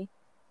money.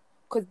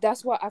 Because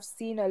that's what I've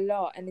seen a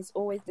lot, and it's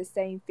always the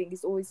same thing.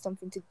 It's always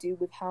something to do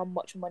with how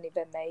much money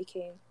they're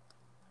making.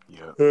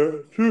 Yeah.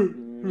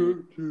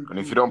 Mm. And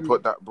if you don't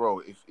put that,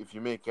 bro, if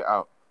you make it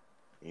out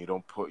and you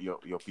don't put your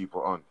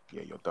people on,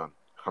 yeah, you're done.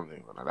 I'm not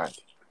even gonna lie to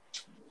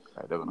you.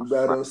 Like, they're gonna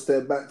Better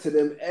step back to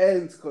them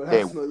ends, because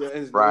They that's not your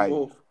ends right. no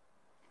more.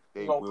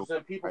 They No, will. because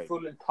then people right.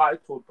 feel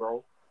entitled,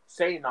 bro.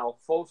 Say now,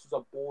 Foles is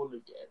a baller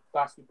again.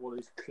 Basketball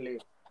is clear.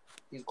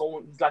 He's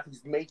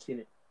making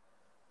it.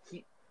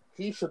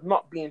 He should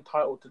not be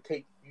entitled to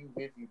take you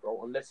with you,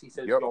 bro, unless he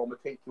says, Yep. yo, I'm going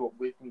to take you up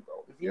with me,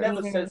 bro. If he Yeah.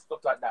 never says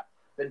stuff like that,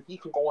 then he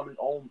can go on his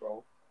own,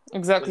 bro.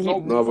 Exactly.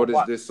 There's No, but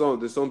Why- there's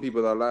some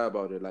people that lie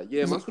about it. Like,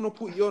 yeah, man's gonna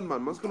put you on,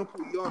 man. Man's gonna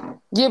put you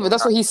on. Yeah, but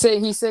that's what he's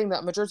saying. He's saying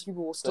that majority of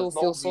people will still There's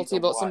no feel salty reason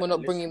about why. someone not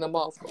Listen, bringing them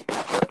up. what the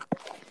hell's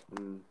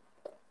Mm.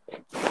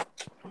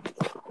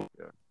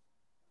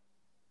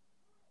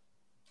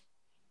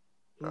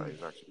 That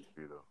is actually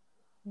true though.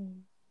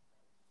 Mm.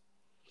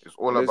 It's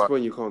all At this about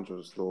point, you can't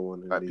trust no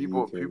one in like the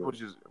people. UK,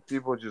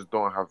 People just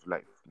don't have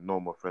like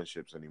normal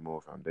friendships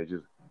anymore, fam. They're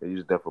just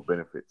there for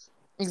benefits.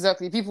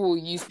 Exactly. People will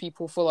use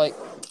people for like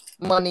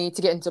money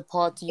to get into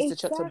parties, to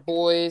chat to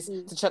boys,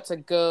 to chat to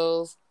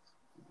girls,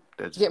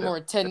 They're to just get there. more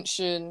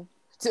attention.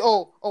 To I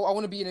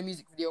want to be in a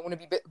music video. I want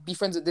to be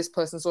friends with this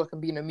person so I can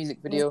be in a music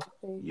video.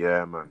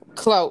 Yeah, man.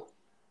 Clout.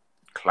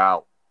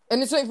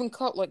 And it's not even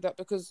clout like that,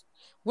 because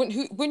when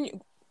you're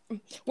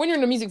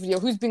in a music video,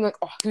 who's being like,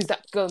 oh, who's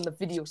that girl in the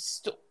video?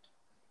 Stop.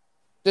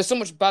 There's so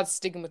much bad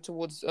stigma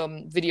towards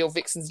video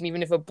vixens, and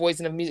even if a boy's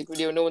in a music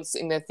video, no one's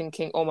sitting there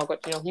thinking, oh my god,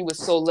 he was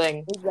so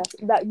leng.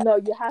 Exactly. Like, no,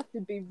 you have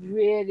to be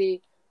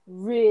really,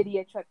 really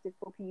attractive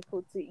for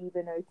people to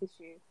even notice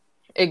you.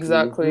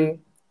 Exactly.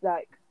 Mm-hmm.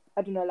 Like,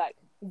 I don't know, like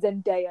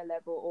Zendaya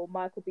level or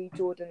Michael B.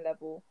 Jordan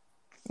level.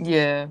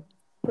 Yeah.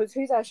 Because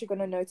who's actually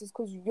going to notice?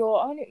 Because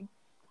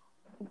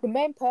the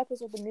main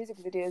purpose of the music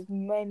video is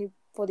mainly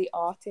for the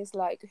artist.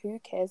 Like, who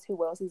cares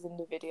who else is in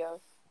the video?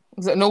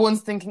 No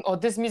one's thinking, oh,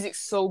 this music's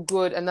so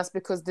good, and that's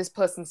because this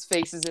person's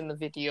face is in the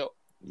video.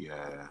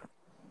 Yeah.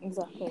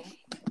 Exactly.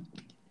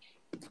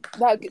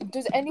 Like,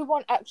 does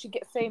anyone actually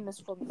get famous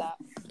from that?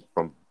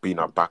 From being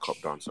a backup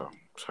dancer.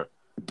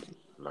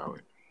 Allow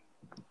it.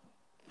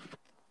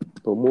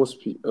 But most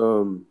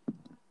people,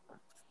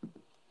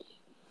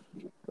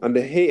 and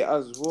the hate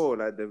as well,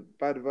 like the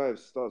bad vibes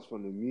starts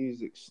from the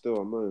music still.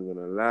 I'm not even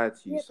gonna lie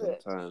to you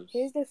sometimes.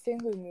 Here's the thing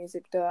with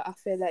music though, I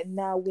feel like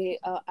now we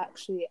are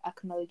actually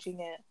acknowledging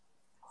it.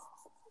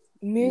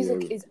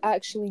 Music is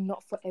actually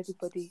not for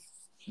everybody.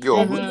 Yo,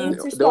 And you need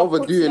to they're start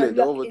overdoing it. They're in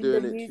the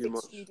overdoing it too music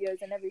much. studios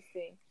and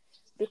everything.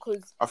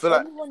 Because I feel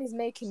like everyone is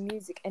making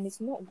music and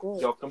it's not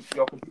good. Yo, can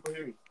people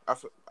hear me?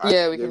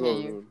 Yeah, we can hear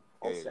you.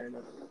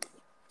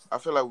 I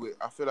feel like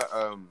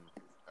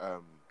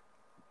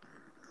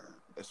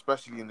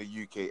especially in the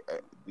UK,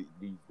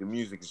 the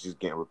music is just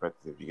getting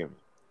repetitive. You get me?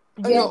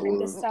 Yeah, No, and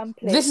the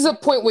sampling. This is a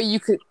point where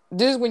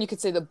this is when you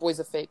could say that boys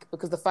are fake,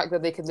 because the fact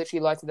that they could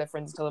literally lie to their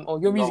friends and tell them, oh,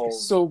 your music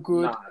is so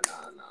good. Nah.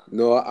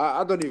 No,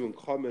 I don't even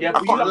comment. Yeah,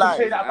 but you don't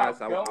say that about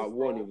girls, I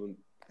won't bro. even.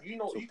 You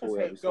can support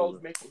say every girls song.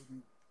 make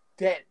you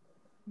dead.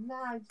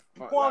 Nah,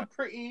 go on,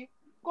 pretty.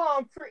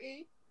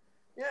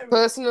 Yeah.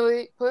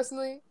 Personally,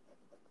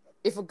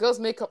 if a girl's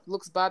makeup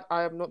looks bad,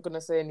 I am not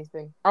gonna say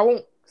anything. I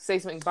won't say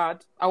something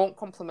bad. I won't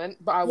compliment,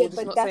 but I will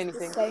just not say anything.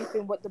 That's the same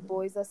thing what the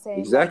boys are saying.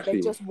 Exactly.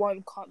 Like, they just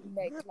won't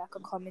make like a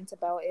comment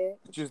about it.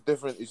 It's just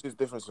different. It's just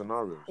different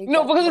scenarios.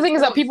 No, because the thing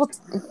is that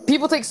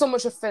people take so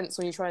much offense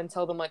when you try and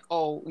tell them like,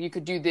 oh, you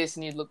could do this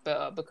and you'd look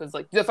better, because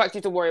like the fact you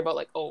have to worry about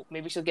like, oh,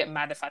 maybe she'll get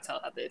mad if I tell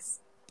her this.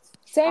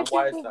 Same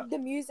thing with the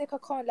music. I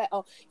can't like,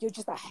 oh, you're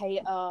just a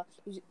hater.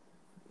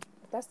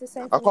 That's the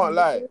same. I can't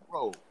lie,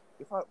 bro.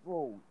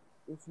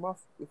 If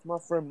my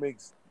friend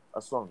makes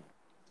a song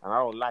and I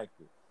don't like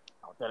it,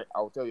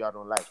 I'll tell you I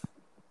don't like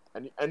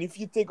it. And if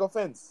you take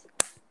offense,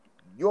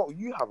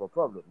 you have a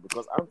problem,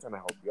 because I'm trying to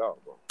help you out,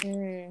 bro.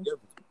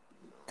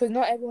 Because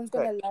not everyone's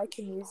gonna like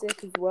your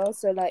music as well.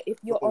 So like, if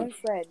your own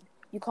friend,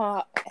 you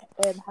can't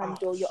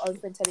handle your own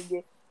friend telling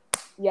you,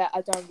 yeah,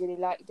 I don't really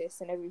like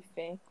this and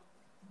everything.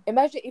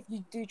 Imagine if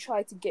you do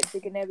try to get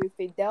big and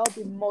everything, there'll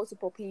be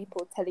multiple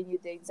people telling you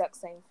the exact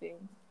same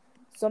thing.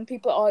 Some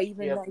people are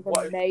even not even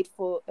made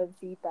for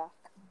feedback.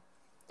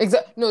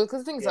 Exactly. No,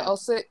 because the thing is that I'll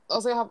say,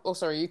 oh,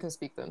 sorry, you can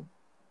speak then.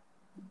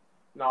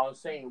 No, I was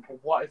saying, but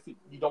what if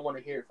you don't want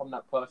to hear it from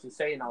that person?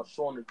 Saying now,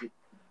 Sean,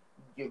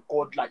 you're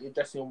good, like you're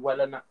dressing well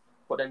and that,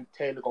 but then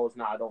Taylor goes,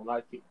 nah, I don't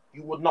like it.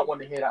 You would not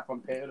want to hear that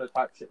from Taylor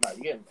type shit, like,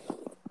 again.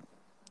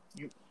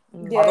 I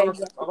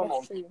don't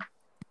know. True.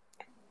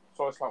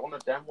 So it's like one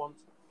of them ones,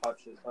 type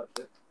shit. I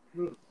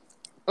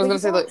was gonna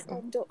say like,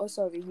 oh,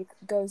 sorry, you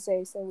go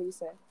say what you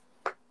said.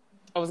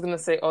 I was gonna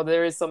say,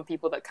 there is some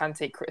people that can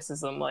take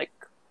criticism. Like,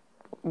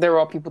 there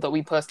are people that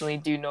we personally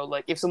do know.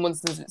 Like, if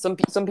someone's some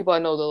people I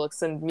know, they'll like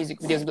send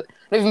music videos, but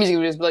not even music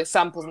videos, but like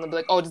samples, and they'll be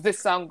like, oh, does this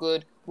sound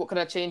good? What can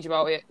I change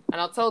about it?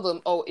 And I'll tell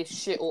them, oh, it's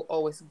shit, or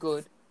oh, it's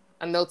good.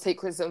 and they'll take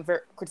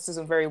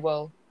criticism very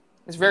well.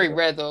 It's very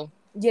rare though.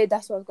 Yeah,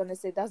 that's what I was gonna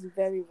say. That's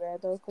very rare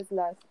though, because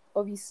like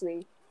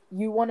obviously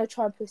you want to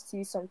try and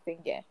pursue something.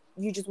 Yeah,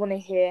 you just want to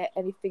hear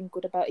anything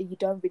good about it. You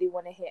don't really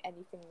want to hear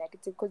anything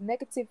negative, because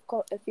negative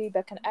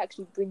feedback can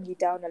actually bring you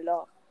down a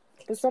lot.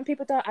 But some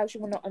people don't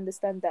actually want to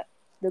understand that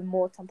the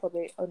more time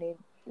probably only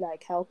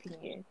like helping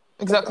you.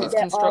 Exactly, it's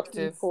There are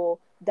constructive. people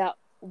that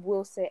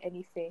will say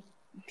anything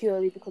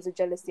purely because of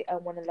jealousy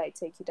and want to like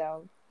take you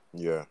down.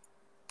 Yeah.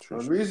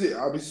 True. Music,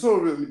 I'll be so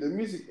real. The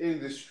music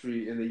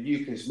industry in the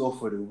UK is not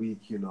for the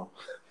weak, you know.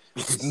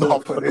 It's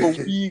not for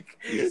the weak.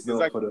 It's not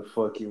like for the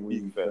fucking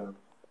weak, fam. fam.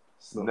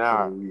 It's not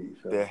Nah, for the weak,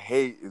 fam. the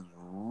hate is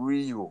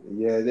real.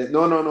 Yeah,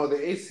 no.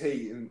 There is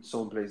hate in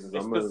some places.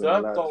 It's I'm not gonna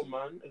deserved lie. though,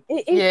 man.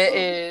 It Yeah,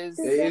 is.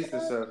 it is. It is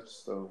deserved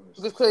though.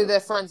 Because clearly their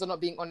friends are not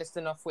being honest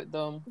enough with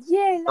them.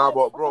 Yeah, like, Nah,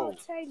 but bro.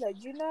 Taylor,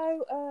 do you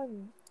know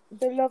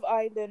the Love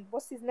Island?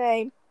 What's his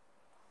name?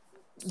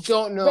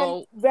 Don't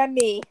know.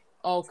 Remy.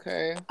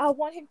 Okay. I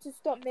want him to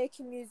stop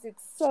making music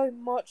so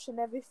much and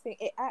everything.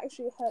 It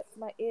actually hurts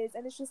my ears,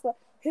 and it's just like,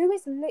 who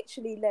is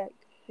literally like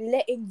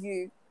letting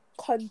you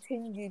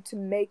continue to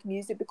make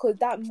music? Because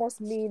that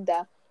must mean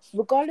that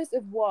regardless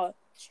of what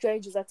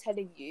strangers are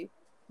telling you,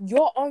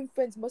 your own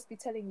friends must be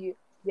telling you,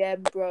 yeah,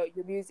 bro,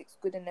 your music's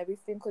good and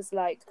everything. Because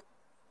like,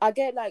 I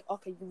get like,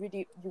 okay,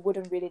 you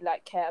wouldn't really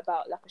like care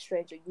about like a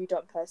stranger, you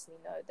don't personally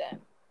know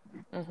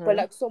them, but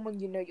like someone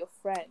you know, your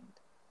friend,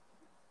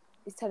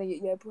 is telling you,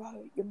 yeah,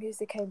 bro, your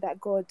music ain't that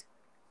good.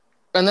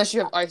 Unless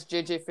you have Ice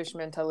JJ Fish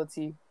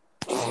mentality.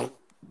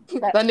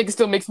 That nigga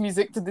still makes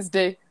music to this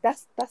day.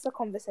 That's a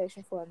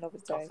conversation for another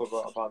day. I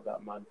forgot about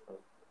that man.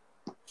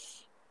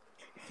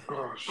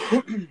 Gosh.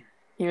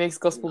 He makes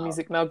gospel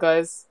music now,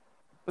 guys.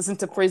 Listen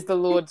to Praise the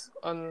Lord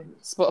on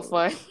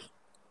Spotify.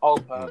 Oh,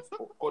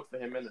 good for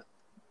him, innit?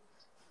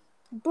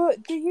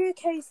 But the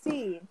UK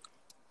scene,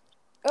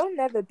 it'll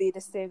never be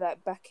the same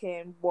like back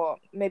in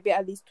maybe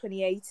at least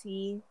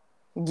 2018.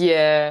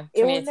 Yeah,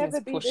 It will 2018 never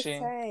is be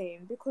pushing. the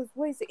same, because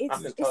what is it? I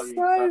can It's tell you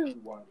so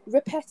exactly why.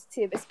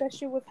 repetitive,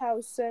 especially with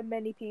how so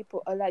many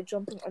people are like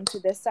jumping onto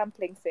the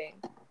sampling thing.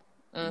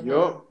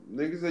 Yup,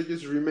 niggas are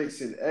just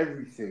remixing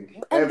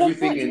everything. And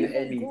Everything they're and not even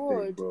anything,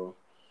 good. bro.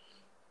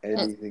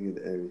 Anything and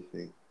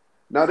everything.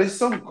 Now, there's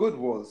some good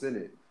ones,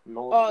 innit?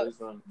 No, Oh, it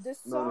isn't. The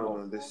song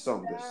No, there's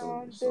some.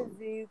 the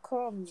view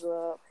comes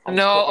up.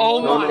 No,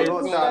 oh No, my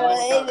not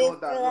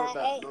god.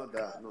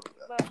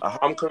 that.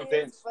 I'm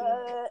convinced.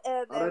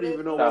 I don't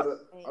even know That-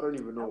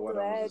 what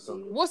that was a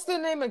song. What's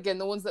their name again?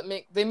 The ones that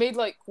they made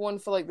like one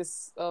for like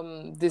this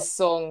song.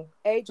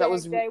 That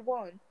was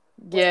AJJ1.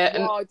 yeah,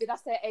 and Wow, did I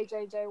say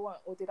AJJ1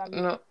 or did I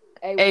mean no,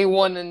 A1?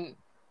 A1 and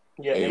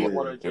Yeah, A1.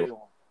 A1 and J1.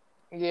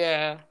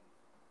 yeah.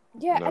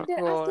 Yeah, No. and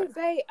then after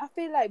I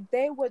feel like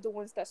they were the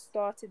ones that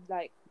started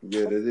like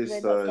Yeah, they did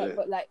start it.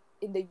 but like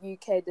in the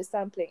UK the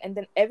sampling, and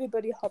then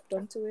everybody hopped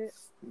onto it.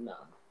 Nah.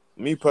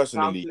 Me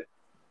personally,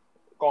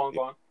 Go on.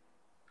 go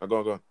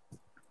on.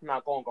 Nah,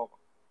 go on.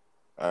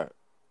 Alright.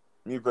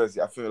 Me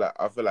personally,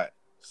 I feel like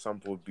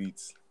sample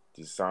beats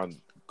just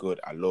sound good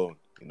alone.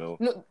 You know,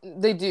 No,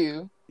 they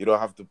do. you don't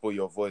have to put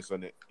your voice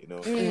on it. You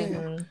know,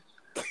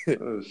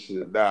 Oh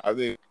shit. nah, I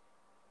think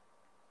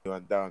you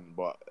went down,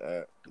 but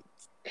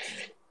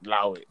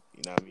allow it.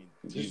 You know what I mean?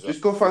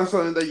 Just go find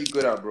something that you're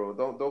good at, bro.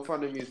 Don't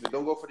find the music.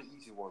 Don't go for the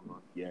easy one,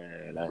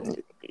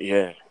 man.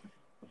 Yeah.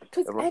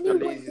 Because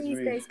anyone these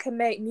days can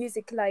make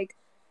music. Like,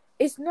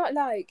 it's not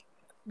like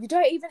you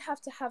don't even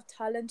have to have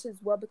talent as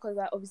well, because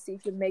like obviously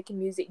if you're making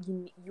music,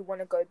 you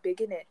want to go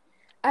big in it.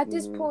 At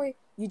this point,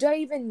 you don't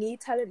even need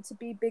talent to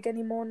be big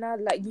anymore now.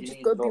 Like, you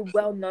just go be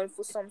well known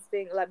for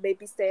something. Like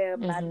maybe say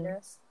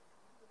Madness.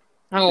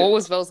 Hang on, what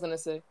was Vel's gonna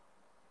say?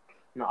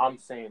 No, I'm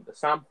saying the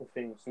sample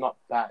thing's not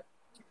bad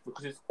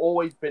because it's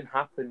always been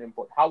happening,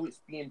 but how it's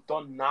being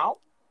done now,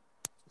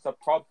 it's a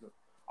problem.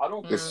 I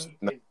don't think It's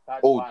it's bad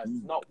OD.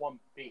 vibes, not one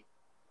bit.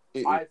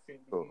 It I is think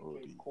the so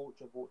UK is OD.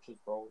 culture vultures,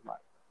 bro.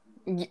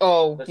 Like,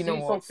 Oh, To you know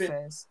see what? something-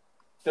 Fairs.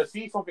 to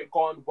see something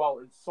going well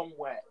in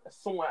somewhere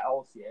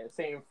else, yeah.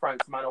 Say in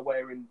France, man are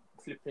wearing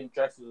flipping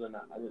dresses and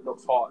that, and it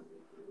looks hard.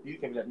 You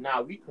can be like,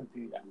 nah, we can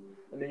do that.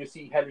 And then you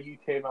see hella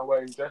UK man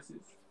wearing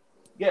dresses.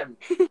 Get me?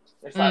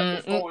 It's like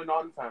it's going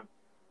on, fam.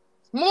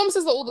 My mom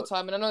says that all the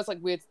time, and I know it's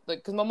like weird, like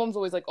because my mom's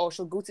always like, "Oh,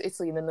 she'll go to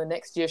Italy, and then the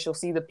next year she'll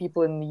see the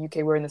people in the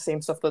UK wearing the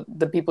same stuff that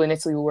the people in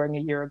Italy were wearing a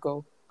year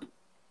ago."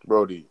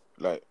 Brody,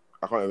 like,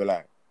 I can't even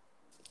lie.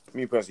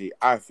 Me personally,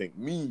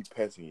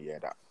 yeah,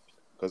 that.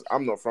 Because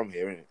I'm not from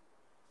here, innit?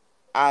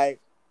 I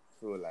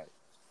feel like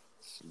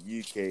the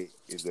UK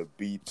is a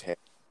B-tech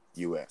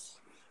US.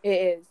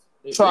 It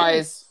is.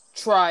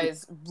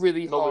 Tries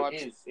really No, hard.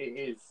 it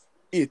is.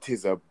 It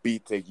is a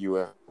B-tech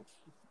US.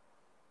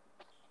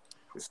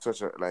 It's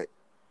such a, like,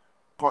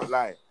 can't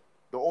lie.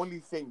 The only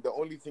thing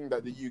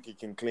that the UK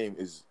can claim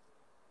is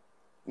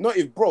not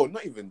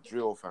even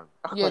drill, fam.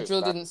 Yeah,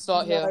 drill didn't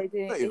start No, here. it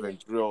didn't. Not even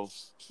drill.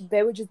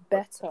 They were just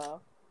better,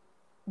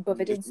 but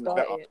they didn't Just start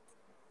better. it.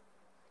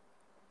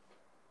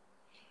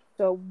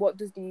 So what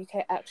does the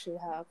UK actually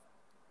have?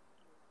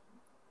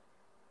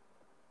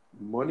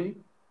 Money?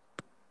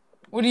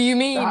 What do you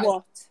mean?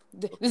 What?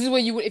 This is where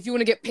you, if you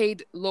want to get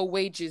paid low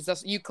wages,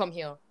 that's you come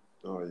here.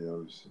 Oh yeah,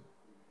 obviously.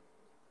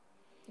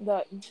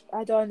 Like,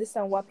 I don't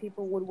understand why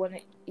people would want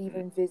to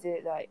even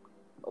visit like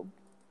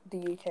the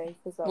UK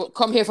because like, Well,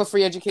 come here for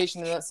free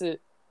education and that's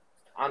it.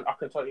 And I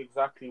can tell you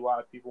exactly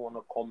why people want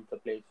to come to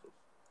places.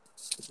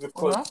 It's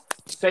because Uh-huh.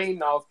 say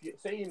now,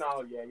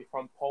 yeah, you're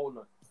from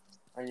Poland,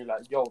 and you're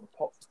like, yo,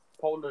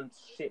 Poland's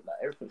shit, like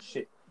everything's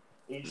shit.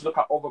 And you just look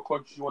at other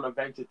countries you want to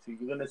venture to,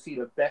 you're gonna see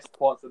the best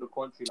parts of the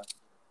country. Like,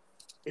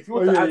 if you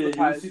were to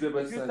advertise, if you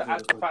were to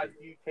advertise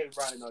UK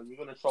right now, you're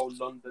gonna show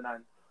London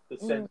and the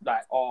sense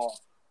like,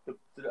 the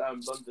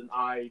London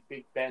Eye,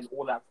 Big Ben,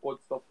 all that good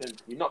stuff. In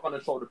you're not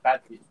gonna show the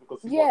bad bits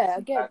because you Yeah, I want to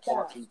see get bad that.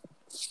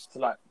 parts. To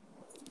like,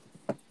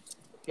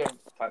 yeah,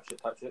 type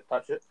shit.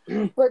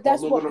 but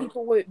that's I'm not what gonna-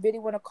 people would really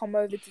want to come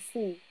over to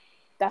see.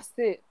 That's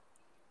it.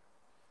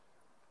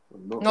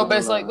 I'm not No, but gonna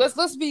it's like lie.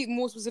 let's be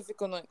more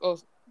specific on like. Oh,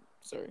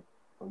 sorry.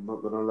 I'm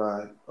not gonna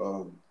lie.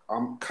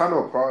 I'm kind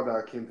of proud that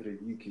I came to the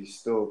UK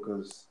still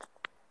because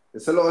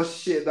it's a lot of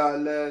shit that I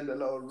learned, a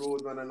lot of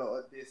roadman, a lot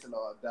of this, a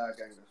lot of that,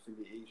 gang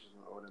affiliations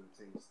and all them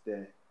things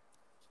there.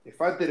 If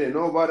I didn't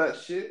know about that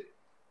shit,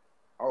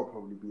 I would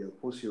probably be a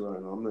pussy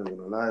right now. I'm not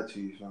gonna lie to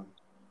you, fam.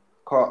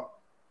 Cause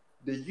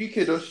the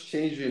UK does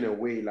change you in a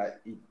way like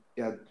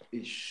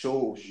it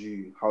shows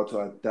you how to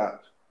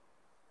adapt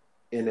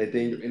in a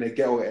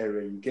ghetto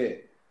area you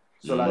get.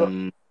 So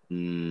like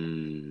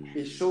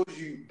it shows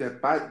you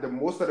the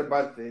most of the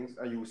bad things,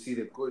 and you will see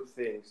the good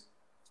things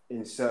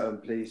in certain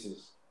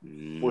places.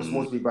 But it's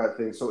mostly bad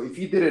things. So if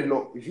you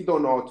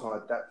don't know how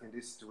to adapt in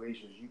these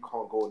situations, you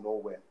can't go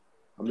nowhere.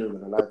 I'm not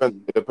gonna lie to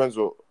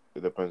you.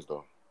 It depends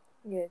though.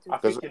 Yeah. I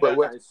Because think you learn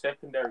that in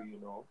secondary, you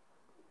know.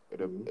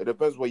 It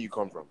depends where you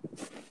come from.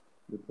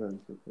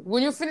 Depends.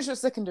 When you're finished with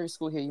secondary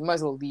school here, you might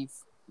as well leave.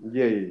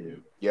 Yeah.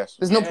 Yes.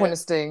 There's no Yeah. point in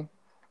staying.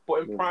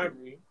 But in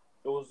primary,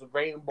 it was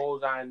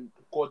rainbows and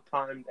good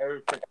times,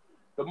 everything.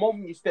 The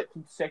moment you stepped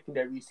into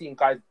secondary, you're seeing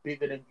guys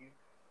bigger than you.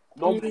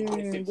 Nobody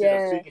gets into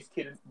yeah. the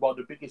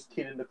biggest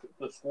kid in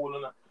the school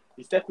and that.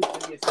 You step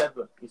into year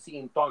 7, you're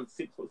seeing Don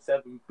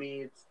 6'7"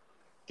 beards,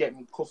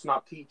 getting cussing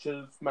out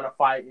teachers, men are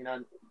fighting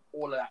and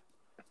all of that.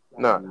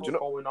 Nah, What's do you know-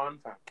 going on,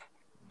 fam?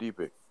 Deep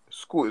it.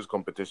 School is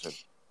competition.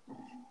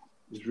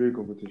 It's real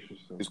competition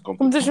stuff. It's competition.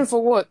 Competition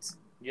for what?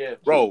 Yeah.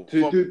 Bro,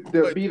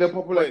 To be the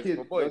popular boys, kid.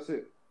 for boys. That's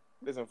it.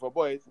 Listen, for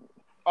boys,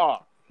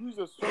 who's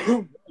the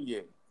strongest?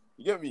 Yeah,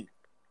 you get me.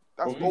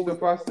 That's Who's the always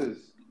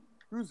fastest?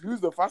 who's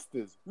the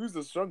fastest? Who's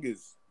the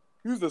strongest?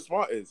 Who's the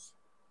smartest?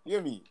 You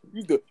get me?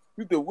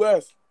 Who's the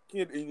worst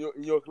kid in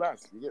your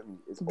class? You get me?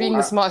 It's Being the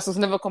always, smartest was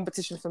never a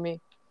competition for me.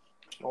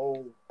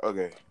 Oh,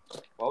 okay.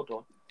 well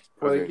done.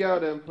 For the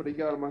Okay.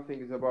 girl, my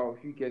thing is about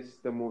who gets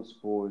the most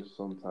balls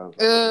sometimes.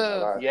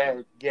 Yeah.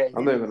 Yeah.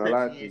 I'm not gonna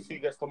lie to you. Who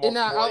gets the most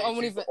Nah, I boys, won't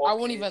who's the even. I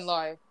won't ugliest. even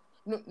lie.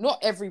 No, not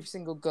every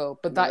single girl,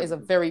 but that is a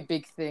very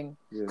big thing.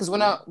 Yeah. Because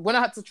when I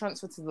had to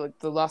transfer to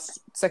the last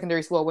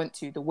secondary school I went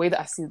to, the way that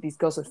I see these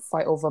girls would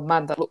fight over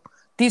man,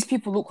 these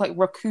people look like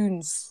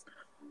raccoons.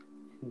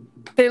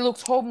 They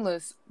looked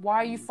homeless. Why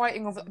are you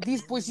fighting over?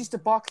 These boys used to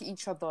bark at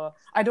each other.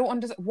 I don't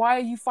understand. Why are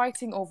you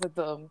fighting over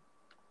them?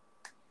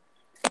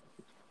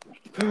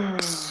 Maybe I'm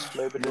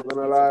not there's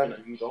gonna lie.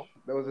 something that you don't.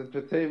 There was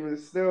entertainment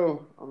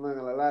still. I'm not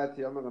gonna lie to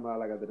you. I'm not gonna lie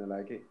like I didn't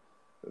like it.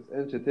 It was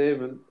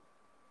entertainment.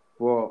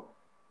 But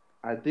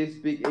at this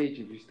big age,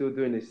 if you're still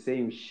doing the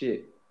same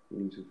shit, you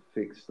need to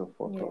fix the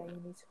fuck Yeah, up.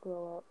 you need to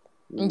grow up.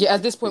 You need Yeah, to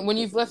at this point, fix when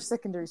it. you've left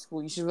secondary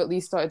school, you should have at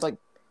least started like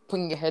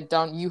putting your head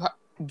down.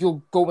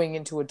 You're going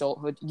into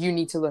adulthood. You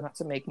need to learn how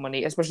to make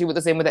money, especially with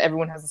the same way that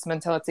everyone has this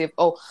mentality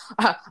of,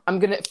 I'm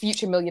gonna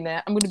future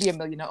millionaire. I'm gonna be a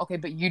millionaire. Okay,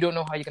 but you don't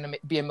know how you're gonna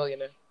be a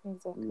millionaire.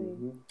 Exactly.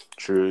 Mhm.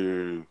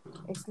 True.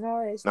 It's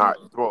not Nah,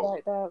 bro.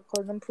 like that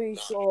because I'm pretty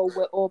sure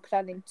we're all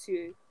planning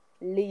to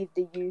leave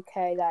the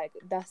UK. Like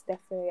that's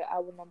definitely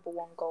our number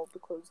one goal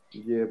because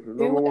Yeah, but who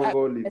number would one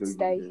goal leave let's the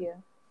stay UK.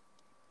 here?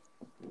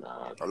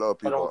 Nah, A lot of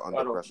people are I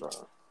under don't- pressure.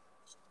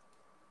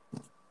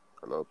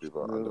 A lot of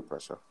people are Yeah. under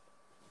pressure.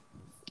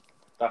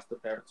 That's the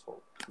parents'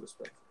 fault.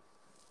 Respect.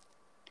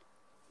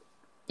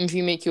 If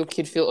you make your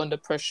kid feel under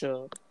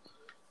pressure,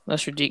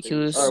 that's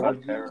ridiculous. Alright,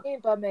 What well, do you mean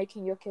by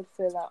making your kid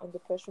feel like under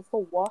pressure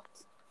for what?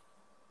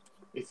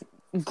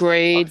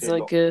 Grades, Okay, I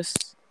look.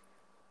 guess.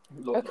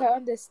 Look, Okay, I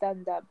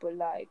understand that, but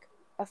like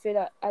I feel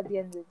like at the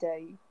end of the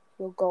day,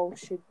 your goal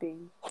should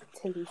be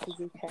to leave the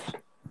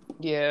UK.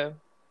 Yeah.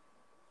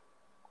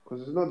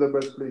 Because it's not the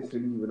best place to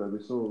live in, and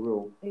it's so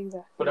real.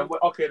 Exactly. But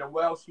then, then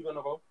where else you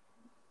gonna go?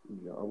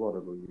 Yeah, I'd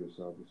rather go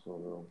USA, it's so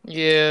real.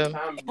 Yeah.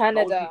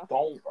 Canada.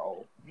 No, you don't,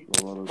 bro.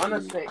 I'd rather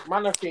go-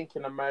 Man, I think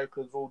in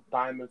America's all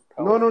diamonds.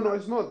 No, pearls.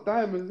 it's not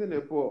diamonds in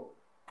it, but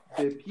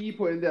the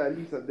people in there at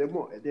least they're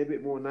a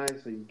bit more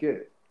nicer. You get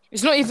it?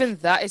 It's not even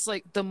that. It's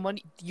like the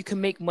money. You can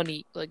make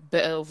money like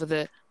better over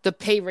there. The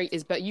pay rate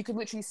is better. You could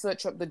literally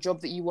search up the job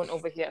that you want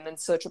over here and then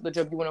search up the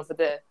job you want over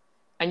there.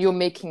 And you're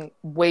making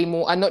way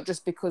more. And not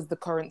just because the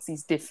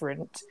currency's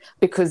different,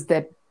 because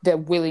they're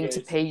willing to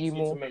it's pay you easy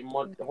more. to make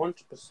money,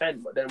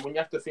 100%. But then when you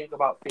have to think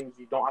about things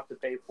you don't have to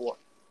pay for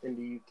in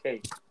the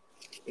UK,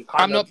 It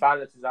kind I'm of not-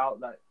 balances out.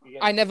 Like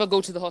I never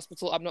go to the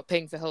hospital. I'm not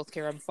paying for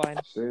healthcare. I'm fine.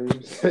 Same.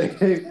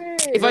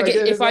 If I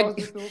get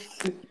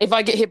if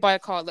I get hit by a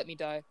car, let me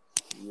die.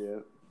 Yeah.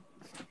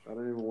 I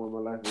don't even want my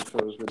life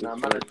insurance for this. Nah,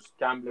 man, are just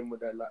gambling with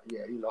that. Like,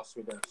 yeah, he lost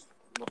me there.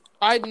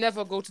 I'd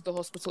never go to the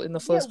hospital in the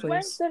first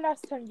When's place. the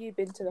last time you've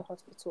been to the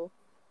hospital?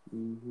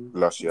 Mm-hmm.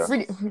 Last year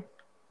Free-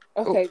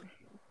 Okay,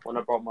 When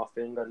I broke my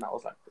finger, and that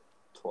was like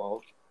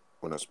 12.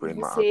 when I sprained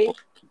you my see, ankle.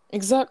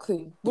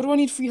 Exactly. What do I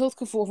need free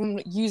healthcare for if I'm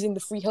not using the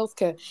free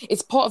healthcare?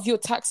 It's part of your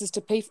taxes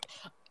to pay.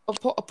 A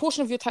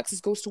portion of your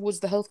taxes goes towards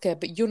the healthcare,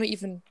 but you're not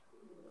even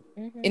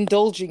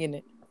indulging in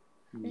it.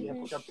 Yeah,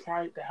 but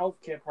the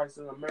healthcare prices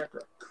in America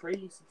are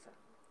crazy. Fam.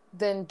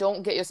 Then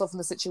don't get yourself in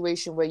the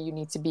situation where you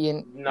need to be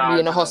in Nah,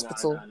 a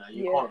hospital. Nah,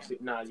 you Yeah. can't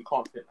fit. Nah, you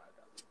can't fit like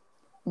that.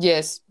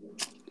 Yes.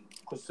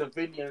 Because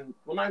civilian,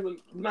 we're not even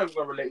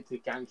gonna relate to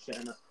gang shit,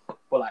 and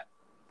but like,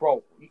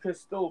 bro, you can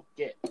still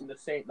get in the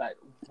same like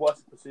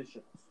worse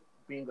positions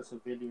being a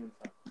civilian.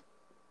 Fam.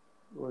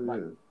 Oh,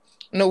 yeah.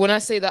 No, when I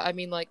say that, I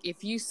mean like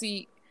if you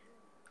see,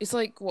 it's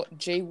like what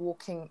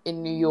jaywalking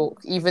in New York,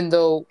 even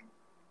though,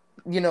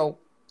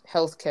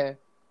 healthcare.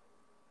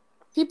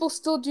 People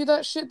still do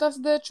that shit. That's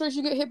their choice.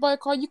 You get hit by a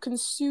car, you can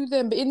sue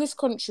them. But in this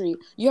country,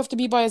 you have to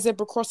be by a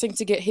zebra crossing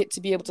to get hit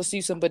to be able to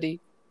sue somebody.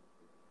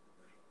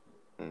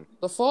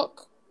 The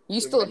fuck? You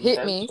still Makes hit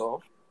sense, me.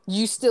 though.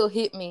 You still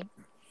hit me.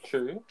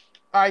 True.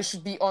 I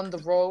should be on the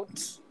road.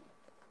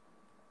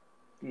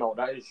 No,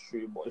 that is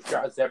true. But if you're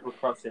at a zebra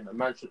crossing,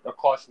 the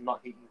car should not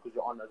hit you because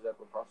you're on a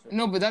zebra crossing.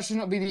 No, but that should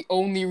not be the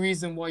only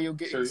reason why you're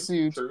getting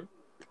sued. True.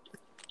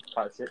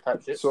 Type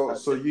shit.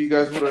 So you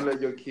guys wouldn't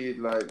let your kid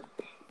like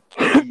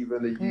leave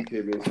in the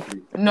UK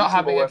basically? Not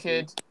having a People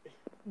kid.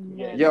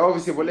 Yeah. Yeah,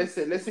 obviously. But let's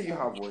say you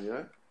have one,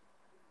 yeah.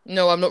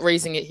 No, I'm not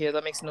raising it here.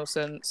 That makes no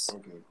sense.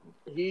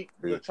 Okay,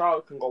 cool. The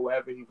child can go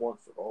wherever he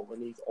wants to go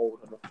when he's old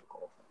enough to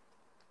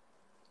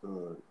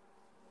go.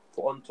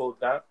 But until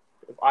that,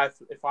 if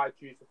I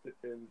choose to flip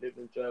and live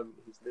in Germany,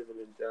 he's living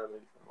in Germany.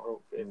 I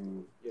don't care.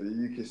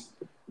 The UK.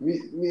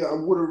 Me, I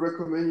wouldn't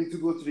recommend you to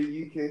go to the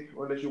UK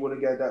unless you want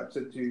to get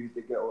adapted to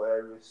the ghetto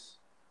areas.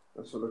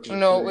 That's what I can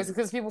No, say. it's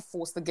because people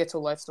force the ghetto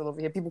lifestyle over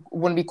here. People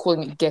want to be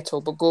calling it ghetto,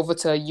 but go over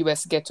to a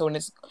US ghetto and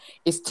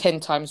it's 10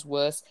 times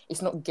worse.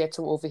 It's not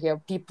ghetto over here.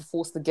 People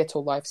force the ghetto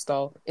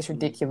lifestyle. It's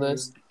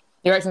ridiculous.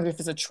 They're acting as if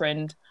it's a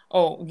trend.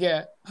 Oh,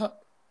 yeah.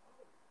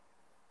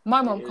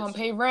 My mom can't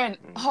pay rent.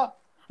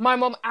 My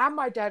mom and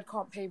my dad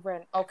can't pay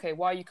rent. Okay,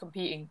 why are you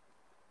competing?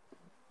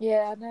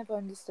 yeah, I never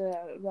understood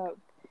that. Like,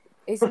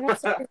 it's not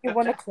something you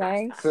want to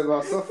claim. So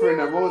about suffering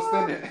the most,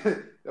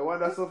 innit? The one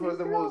that suffers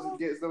the most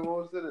gets the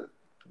most, innit?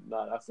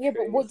 Nah, that's Yeah,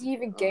 crazy. but what do you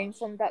even gain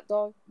from that,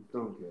 though?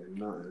 Don't get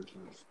nothing.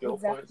 Skill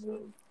points, Exactly.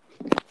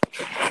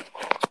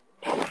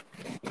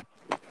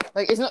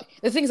 Like, it's not.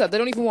 The thing is that they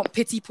don't even want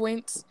pity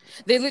points.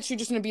 They're literally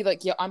just going to be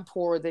like, yeah, I'm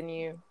poorer than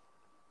you.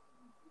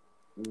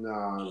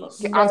 Nah.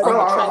 I'm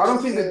I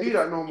don't think they do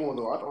that no more,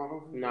 though. I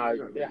don't think Nah, they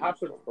do that it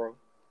happens, bro.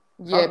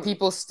 Yeah,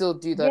 people still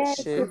do that Yeah,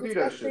 shit. because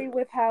especially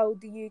with how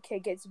the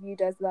UK gets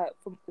viewed as like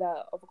from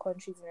like other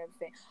countries and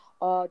everything.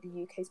 Oh,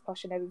 the UK's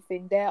posh and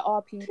everything. There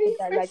are people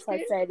that like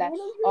I say like,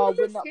 oh,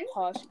 we're not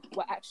posh,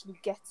 we're actually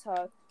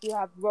ghetto. We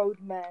have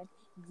roadmen.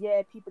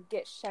 Yeah, people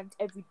get shanked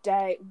every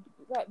day.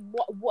 Like,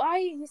 why are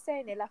you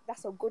saying it like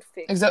that's a good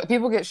thing? Exactly.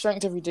 People get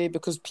shanked every day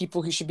because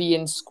people who should be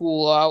in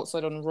school are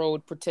outside on the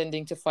road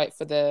pretending to fight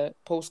for their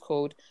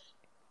postcode.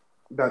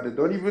 That they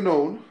don't even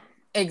own.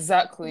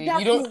 Exactly.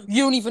 Exactly.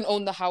 You don't even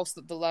own the house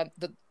that the land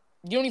that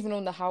you don't even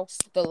own the house,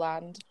 the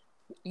land.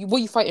 What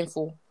are you fighting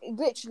for?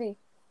 Literally.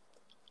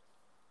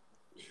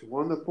 If you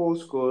want the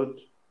postcode,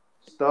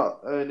 start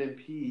earning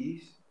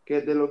peas,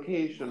 get the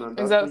location, and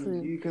that's Exactly.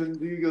 when you can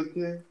do your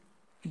thing.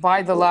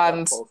 Buy the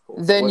land.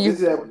 Then But you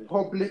this is a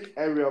public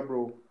area,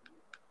 bro.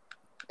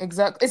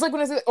 exactly. It's like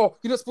when I say, "Oh,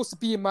 you're not supposed to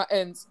be in my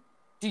ends."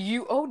 Do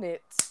you own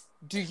it?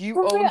 Do you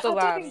For own real, the I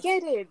land? don't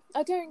get it.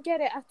 I don't get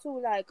it at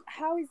all. Like,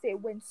 how is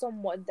it when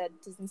someone that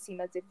doesn't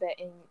seem as if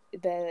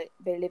they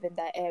live in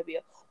that area?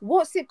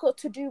 What's it got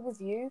to do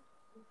with you?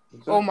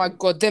 Oh my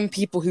god, them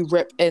people who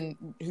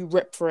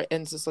rep for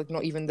ends is like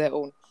not even their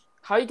own.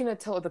 How are you gonna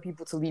tell other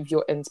people to leave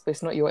your ends, but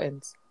it's not your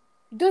ends?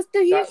 Does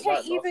the That UK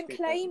does even speak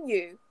claim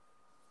you?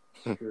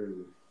 Crazy.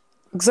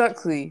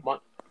 Exactly.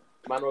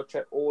 Man will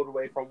check all the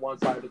way from one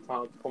side of the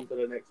town to come to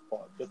the next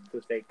part just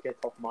to say, get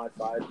off my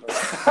side.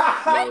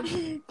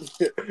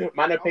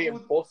 Man are paying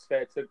bus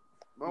fare to...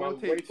 Man will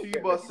wait take to 2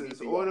 get buses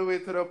ready, all the way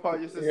to the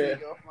park just to say, Yeah.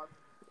 get off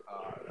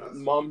my...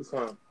 Mum's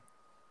home.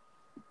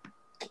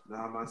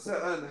 Nah, man,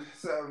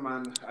 certain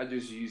man, I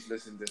just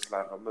useless in this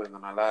life. I'm not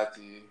gonna lie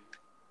to you.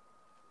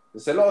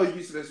 There's a lot of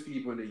useless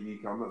people in the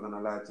UK. I'm not gonna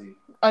lie to you.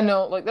 I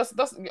know, like that's.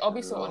 I'll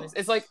be so Yeah. honest.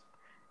 It's like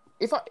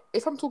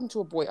if I'm talking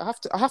to a boy, I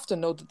have to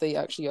know that they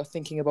actually are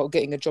thinking about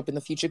getting a job in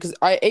the future. Because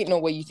I ain't no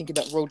way you thinking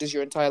that road is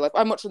your entire life.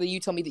 I'd much rather you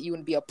tell me that you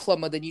want to be a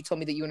plumber than you tell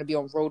me that you want to be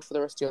on road for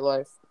the rest of your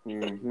life.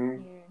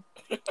 Mm-hmm.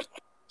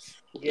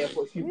 Yeah,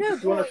 but if you No,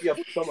 want but to be a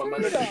it's plumber,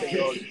 man, true that's a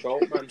though.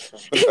 joke, man.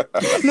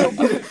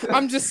 No,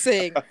 I'm just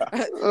saying.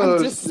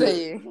 I'm just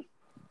saying.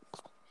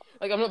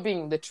 Like, I'm not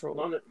being literal.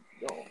 None of,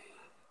 no.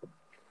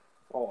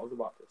 Oh, I was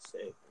about to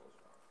say.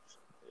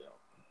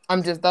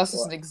 That's just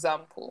What? an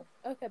example.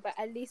 Okay, but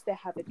at least they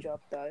have a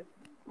job though.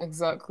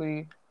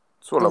 Exactly.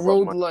 It's all The about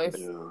road money. life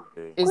Yeah.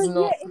 Okay. is Because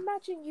not.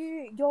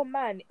 imagine your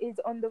man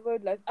is on the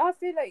road life. I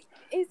feel like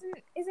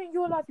isn't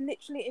your life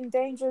literally in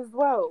danger as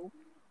well?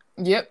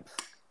 Yep.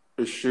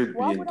 It should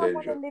Why be in would I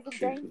want to danger. live in Should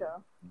be. danger?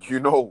 You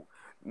know,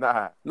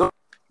 nah. No.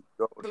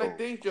 Yo, But like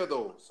danger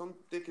though. Some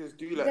dickers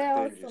do like There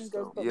are danger some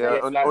still. girls, but Yeah, very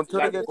until they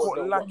like get the caught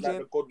good, like lacking.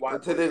 the good white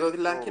Until boys. they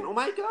go lacking. Bro. Oh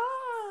my god.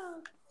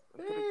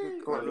 Until they get Hey.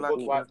 caught Like the good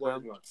lacking, white boys,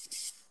 fam. man.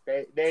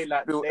 They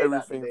like Feel they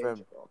like the everything, fam.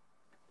 danger, bro.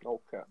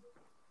 No cap.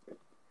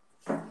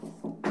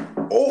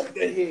 Oh,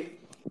 they're here.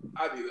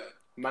 I'll be there.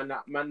 Man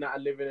that are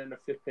living in a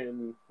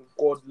flipping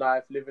good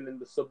life, living in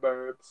the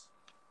suburbs,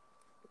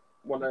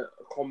 wanna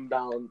come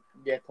down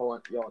ghetto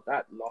and yo,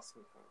 that lost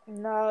me.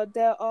 No,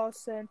 there are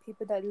certain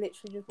people that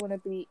literally just want to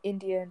be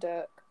Indian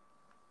Dirk.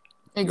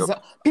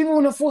 Exactly. People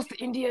want to force the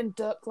Indian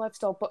Dirk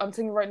lifestyle, but I'm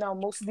telling you right now,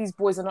 most of these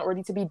boys are not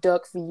ready to be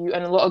Dirk for you,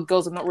 and a lot of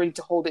girls are not ready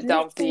to hold it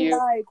down for Literally, you.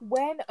 like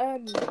when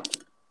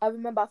I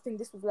remember, I think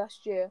this was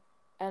last year,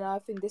 and I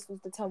think this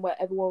was the time where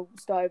everyone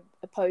started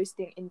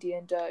posting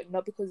Indian Dirk,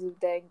 not because of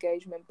their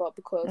engagement, but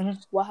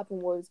because what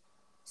happened was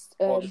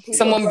people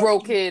Someone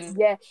broke in.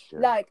 Yeah, Yeah.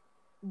 like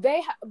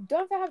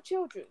don't they have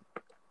children?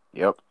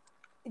 Yep.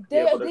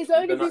 Yeah, but There's the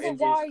only they're not reason India's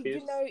why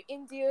kids.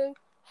 India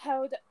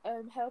held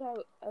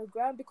her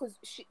ground because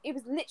it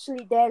was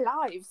literally their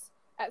lives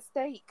at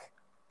stake.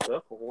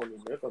 Dirk a horny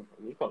nigga, man.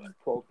 You got like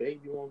 12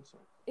 baby ones.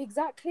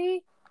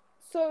 Exactly.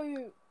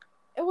 So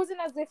it wasn't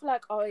as if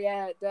like, oh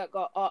yeah, Dirk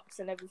got ups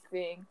and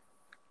everything.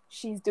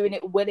 She's doing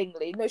it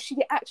willingly. No, she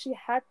actually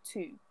had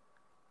to.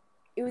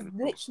 It was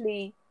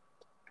literally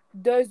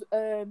those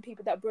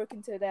people that broke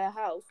into their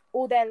house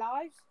all their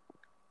lives.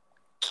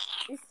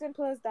 It's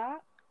simple as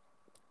that.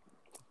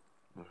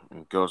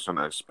 And girls don't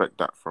expect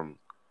that from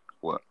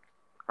what?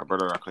 A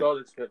brother that can.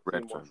 Girls expect too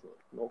Red much, son.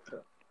 bro. No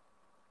cap.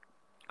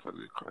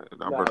 That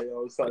Nah, brother.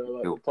 yo, sounding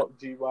like the top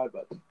G vibe,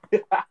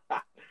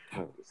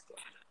 man.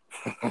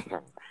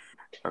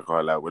 I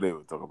can't lie. What they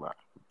were talking about?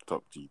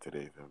 Top G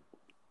today, fam.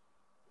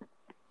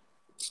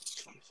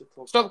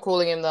 Stop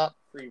calling him that.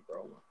 Free,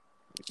 bro, man.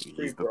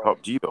 He's the bro.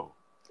 top G though.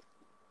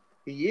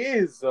 He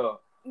is.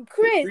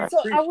 Chris, Free,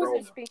 so free, I bro.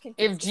 wasn't speaking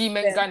to If G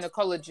meant them.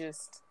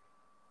 gynecologist,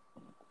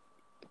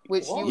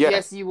 which What? you Yeah.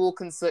 yes, you will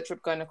can search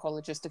up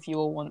gynecologist if you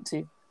all want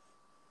to.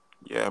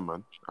 Yeah,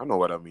 man. I know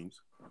what that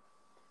means.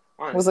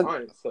 I Was it-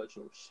 ain't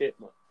searching shit,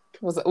 man.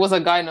 Was a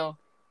gyno?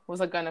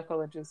 Was a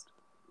gynecologist?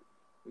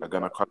 A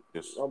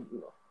gynecologist. No.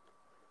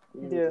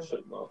 You need Yeah. to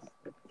shut mouth.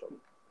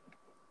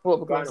 What?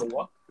 Guy Because know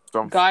what?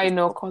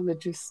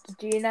 gynecologist.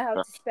 Do you know how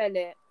to spell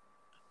it?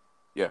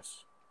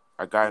 Yes.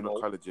 A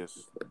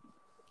gynecologist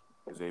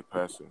is a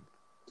person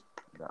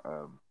that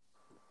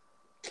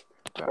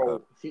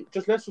Bro,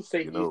 let's just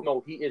say you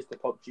know. he is the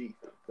top G.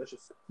 Let's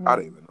just I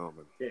don't even know,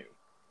 man. yeah.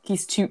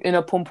 He's in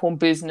a pom pom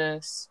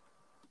business.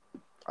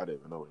 I don't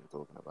even know what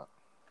you're talking about.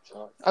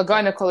 A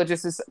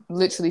gynecologist is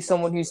literally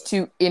someone who's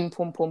too in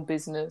pom pom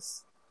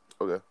business.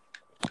 Okay.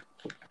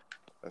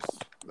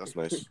 That's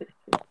nice.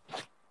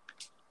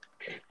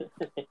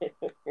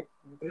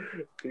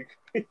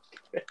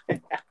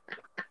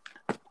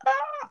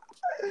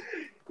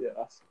 Yeah,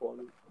 that's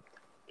funny.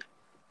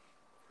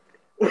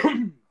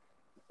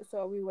 So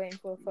are we waiting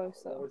for a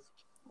photo?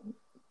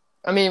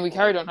 I mean, we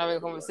carried on having a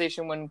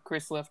conversation when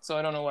Chris left, so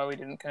I don't know why we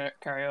didn't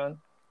carry on.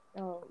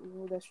 Oh,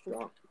 well, that's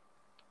true.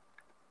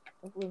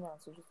 We might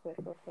as well just wait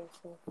for a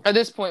photo. At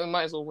this point, we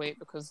might as well wait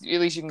because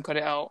at least you can cut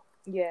it out.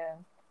 Yeah.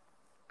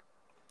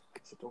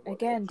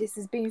 Again, this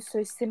has been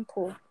so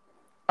simple.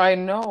 I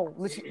know.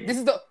 Literally, this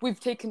is we've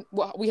taken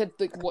we had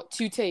like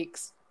 2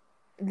 takes.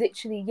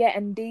 Literally, yeah,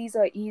 and these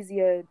are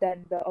easier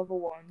than the other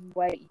one.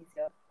 Way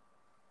easier.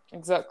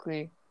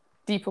 Exactly.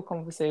 Deeper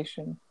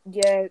conversation.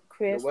 Yeah,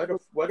 Chris. Where the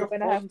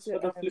gonna have funds to, for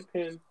the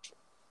flipping,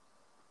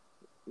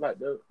 like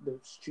the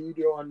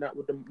studio and that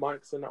with the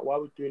mics and that? Why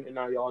are we doing it in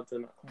our yards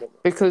and that? Come on, man.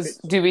 Because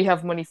do we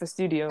have money for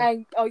studio?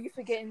 And are you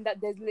forgetting that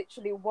there's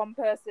literally one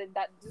person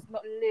that does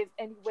not live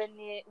anywhere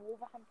near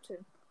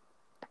Wolverhampton?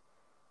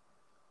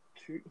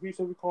 Who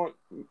said we can't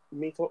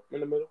meet up in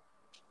the middle?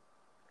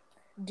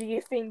 Do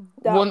you think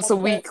that Once a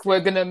one week, person- we're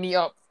gonna meet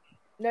up.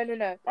 No.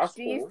 That's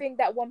Do you cool. think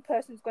that one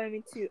person's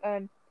going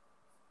to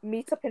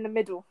meet up in the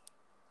middle?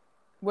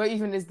 Where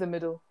even is the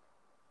middle?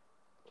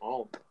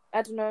 Oh,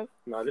 I don't know.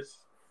 no, this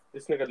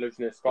nigga lives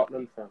near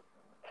Scotland, fam.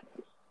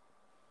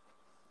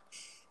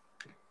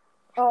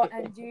 Oh,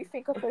 and do you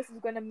think a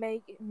person's going to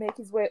make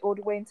his way all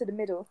the way into the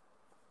middle?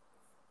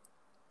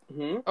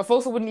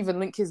 Afoso wouldn't even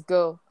link his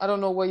girl. I don't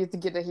know why you're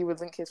thinking that he would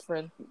link his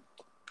friend.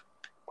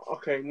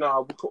 Okay,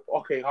 no.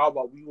 Okay, how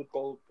about we would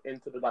go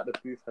into the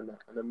booth and that,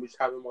 and then we just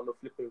have him on the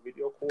flipping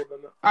video call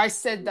and that. I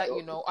said that,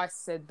 I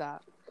said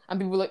that. And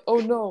people were like, oh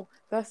no,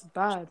 that's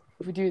bad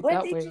if we do it When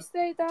that did way. you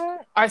say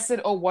that? I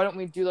said, oh, why don't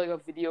we do like a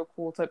video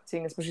call type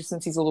thing, especially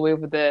since he's all the way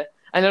over there.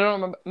 And I don't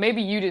remember,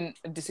 maybe you didn't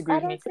disagree I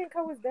with me. don't think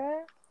I was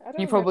there. I don't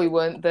You probably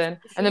remember. weren't then.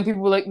 And then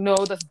people were like, no,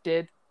 that's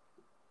dead.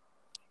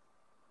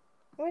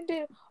 When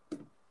did?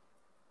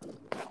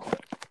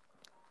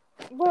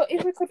 Well,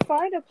 if we could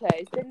find a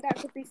place, then that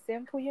could be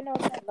simple. You know,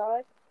 not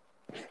live.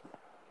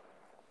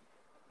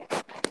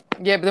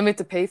 Yeah, but then we have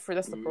to pay for it.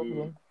 That's the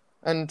problem.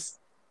 And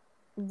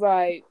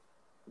Right.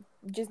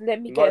 Just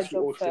let me You get a actually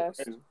all job chip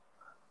first. in.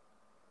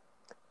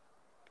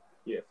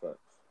 Yeah, first.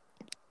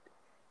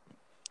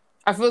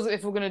 I feel as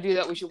if we're gonna do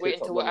that, we should wait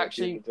TikTok until we're money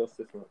actually. doing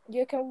justice,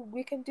 man.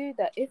 We can do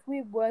that if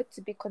we were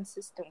to be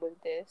consistent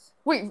with this.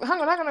 Wait,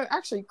 hang on.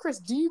 Actually, Chris,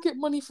 do you get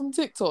money from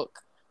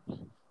TikTok?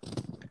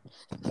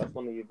 That's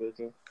none of your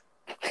business.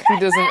 He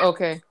doesn't.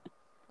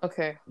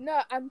 Okay.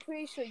 No, I'm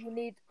pretty sure you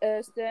need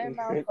a certain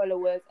amount of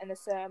followers and a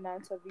certain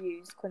amount of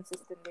views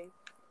consistently.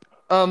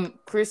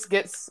 Chris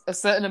gets a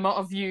certain amount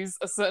of views,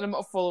 a certain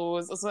amount of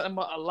followers, a certain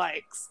amount of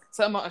likes, a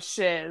certain amount of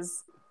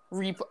shares.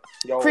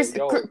 Chris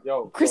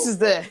is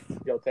there.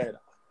 Yo,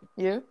 Taylor.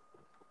 Yeah.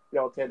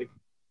 Yo, Taylor.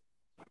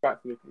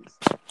 Back to me, please.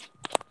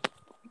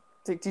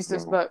 Take 2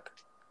 steps back.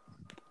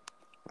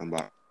 I'm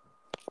back.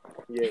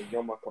 Yeah,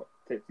 you're my cop.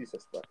 Take 2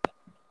 steps back.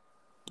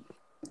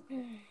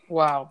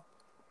 Wow.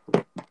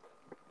 What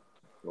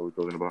are we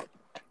talking about?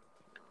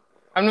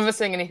 I'm never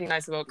saying anything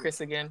nice about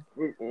Chris again.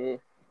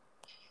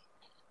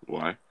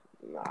 Why?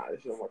 Nah,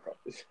 it's not my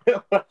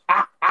cup.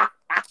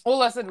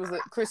 All I said was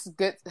that Chris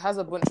has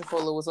a bunch of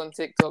followers on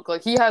TikTok.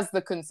 Like, he has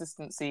the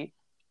consistency.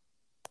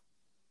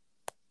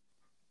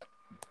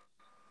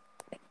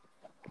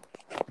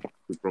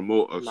 To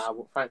promote us. Nah,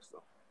 well, thanks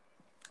though.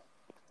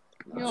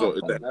 So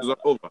is that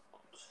over?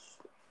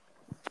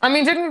 I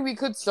mean, technically we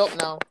could stop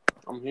now,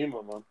 I'm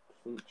human, man.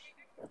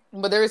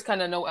 but there is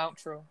kind of no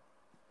outro.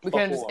 We Stop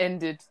kind of just what?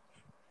 ended.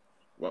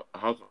 Well,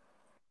 how's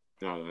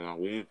No.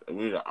 We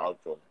need an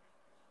outro.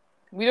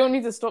 We don't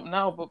need to stop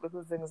now, but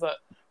because things that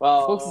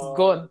Well, Folks is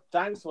gone.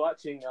 Thanks for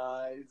watching,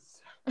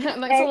 guys.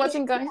 thanks for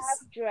watching, guys. If you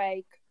have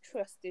Drake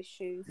trust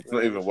issues. It's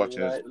not even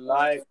watching us.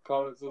 Like,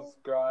 comment,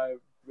 subscribe.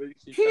 Make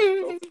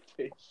sure you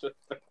press notifications.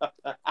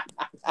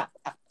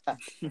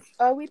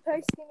 Are we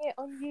posting it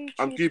on YouTube?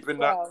 I'm keeping as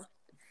that. well?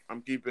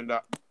 I'm keeping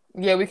that.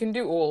 Yeah, we can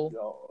do all,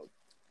 Yo.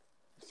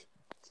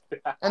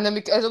 and then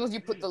as long as you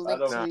put the link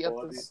to don't the know.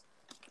 others.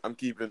 I'm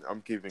keeping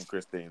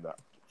Chris saying that.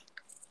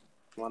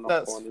 Man,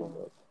 That's funny, fine.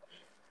 bro.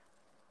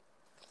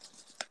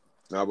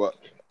 Now, but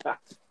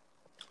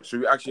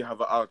should we actually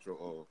have an outro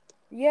or?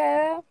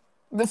 Yeah.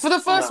 For the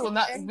first No. one,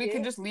 that we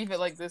could just leave it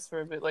like this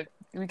for a bit. Like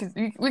we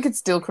could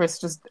steal Chris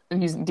just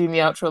doing the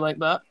outro like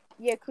that.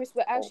 Yeah, Chris,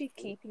 we're actually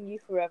keeping you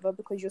forever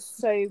because you're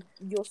so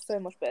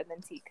much better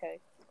than TK.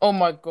 Oh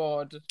my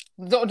god!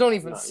 Don't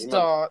even No, you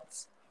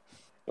start.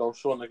 Yo,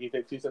 Sean, can you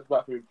take 2 steps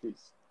back for me,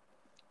 please?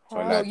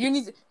 I No, like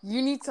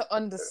you need to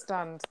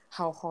understand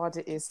how hard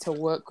it is to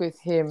work with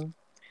him.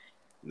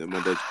 No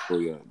man, that's for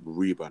your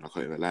rebound. I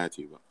can't even lie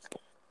to you,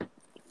 but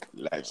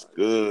life's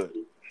good.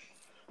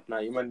 Nah,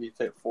 you might need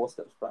to take 4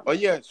 steps back. Oh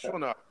yeah,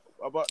 Shona,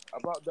 about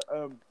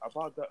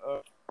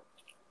the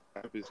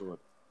episode.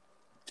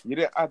 You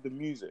didn't add the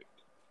music.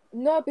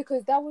 No,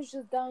 because that was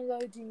just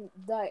downloading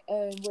like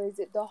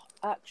the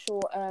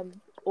actual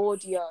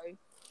audio.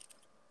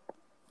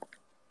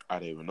 I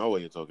don't even know what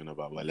you're talking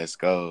about, but let's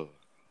go.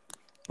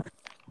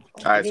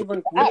 We Alright, didn't so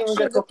even Actually,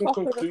 get the to a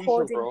proper conclusion,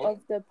 recording bro.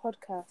 of the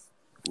podcast.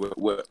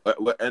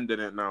 we're ending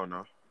it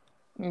now.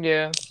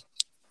 Yeah.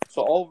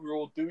 So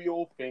overall, do we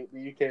all think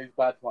the UK is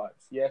bad vibes?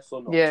 Yes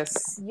or no?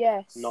 Yes.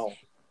 Yes. No.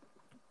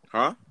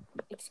 Huh?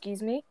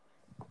 Excuse me.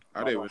 I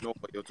don't even know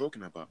what you're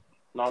talking about.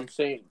 No, I'm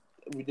saying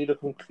we need a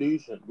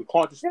conclusion. We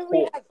can't just Then talk we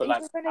have, for if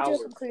like we're gonna do a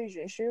hours.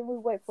 conclusion, shouldn't we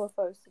wait for a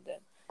photo then?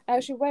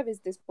 Actually, where is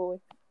this boy?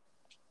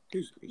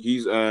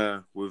 He's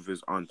with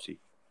his auntie.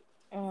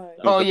 Oh,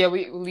 Oh yeah,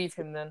 we leave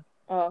him then.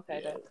 oh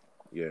okay Yeah. then.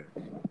 Yeah.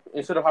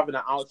 Instead of having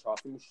an outro, I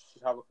think we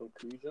should have a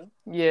conclusion.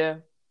 Yeah.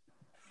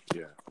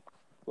 Yeah.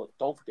 But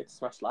don't forget to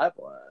smash like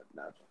button.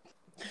 Nah.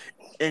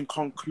 In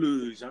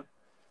conclusion,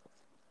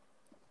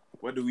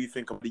 what do we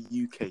think of the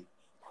UK?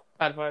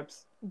 Bad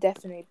vibes.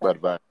 Definitely.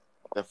 Bad.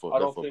 Therefore, I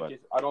don't think bad.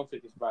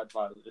 it's bad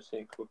vibes. I just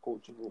think we're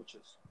culture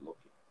vultures. Look.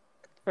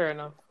 Fair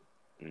enough.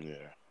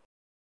 Yeah.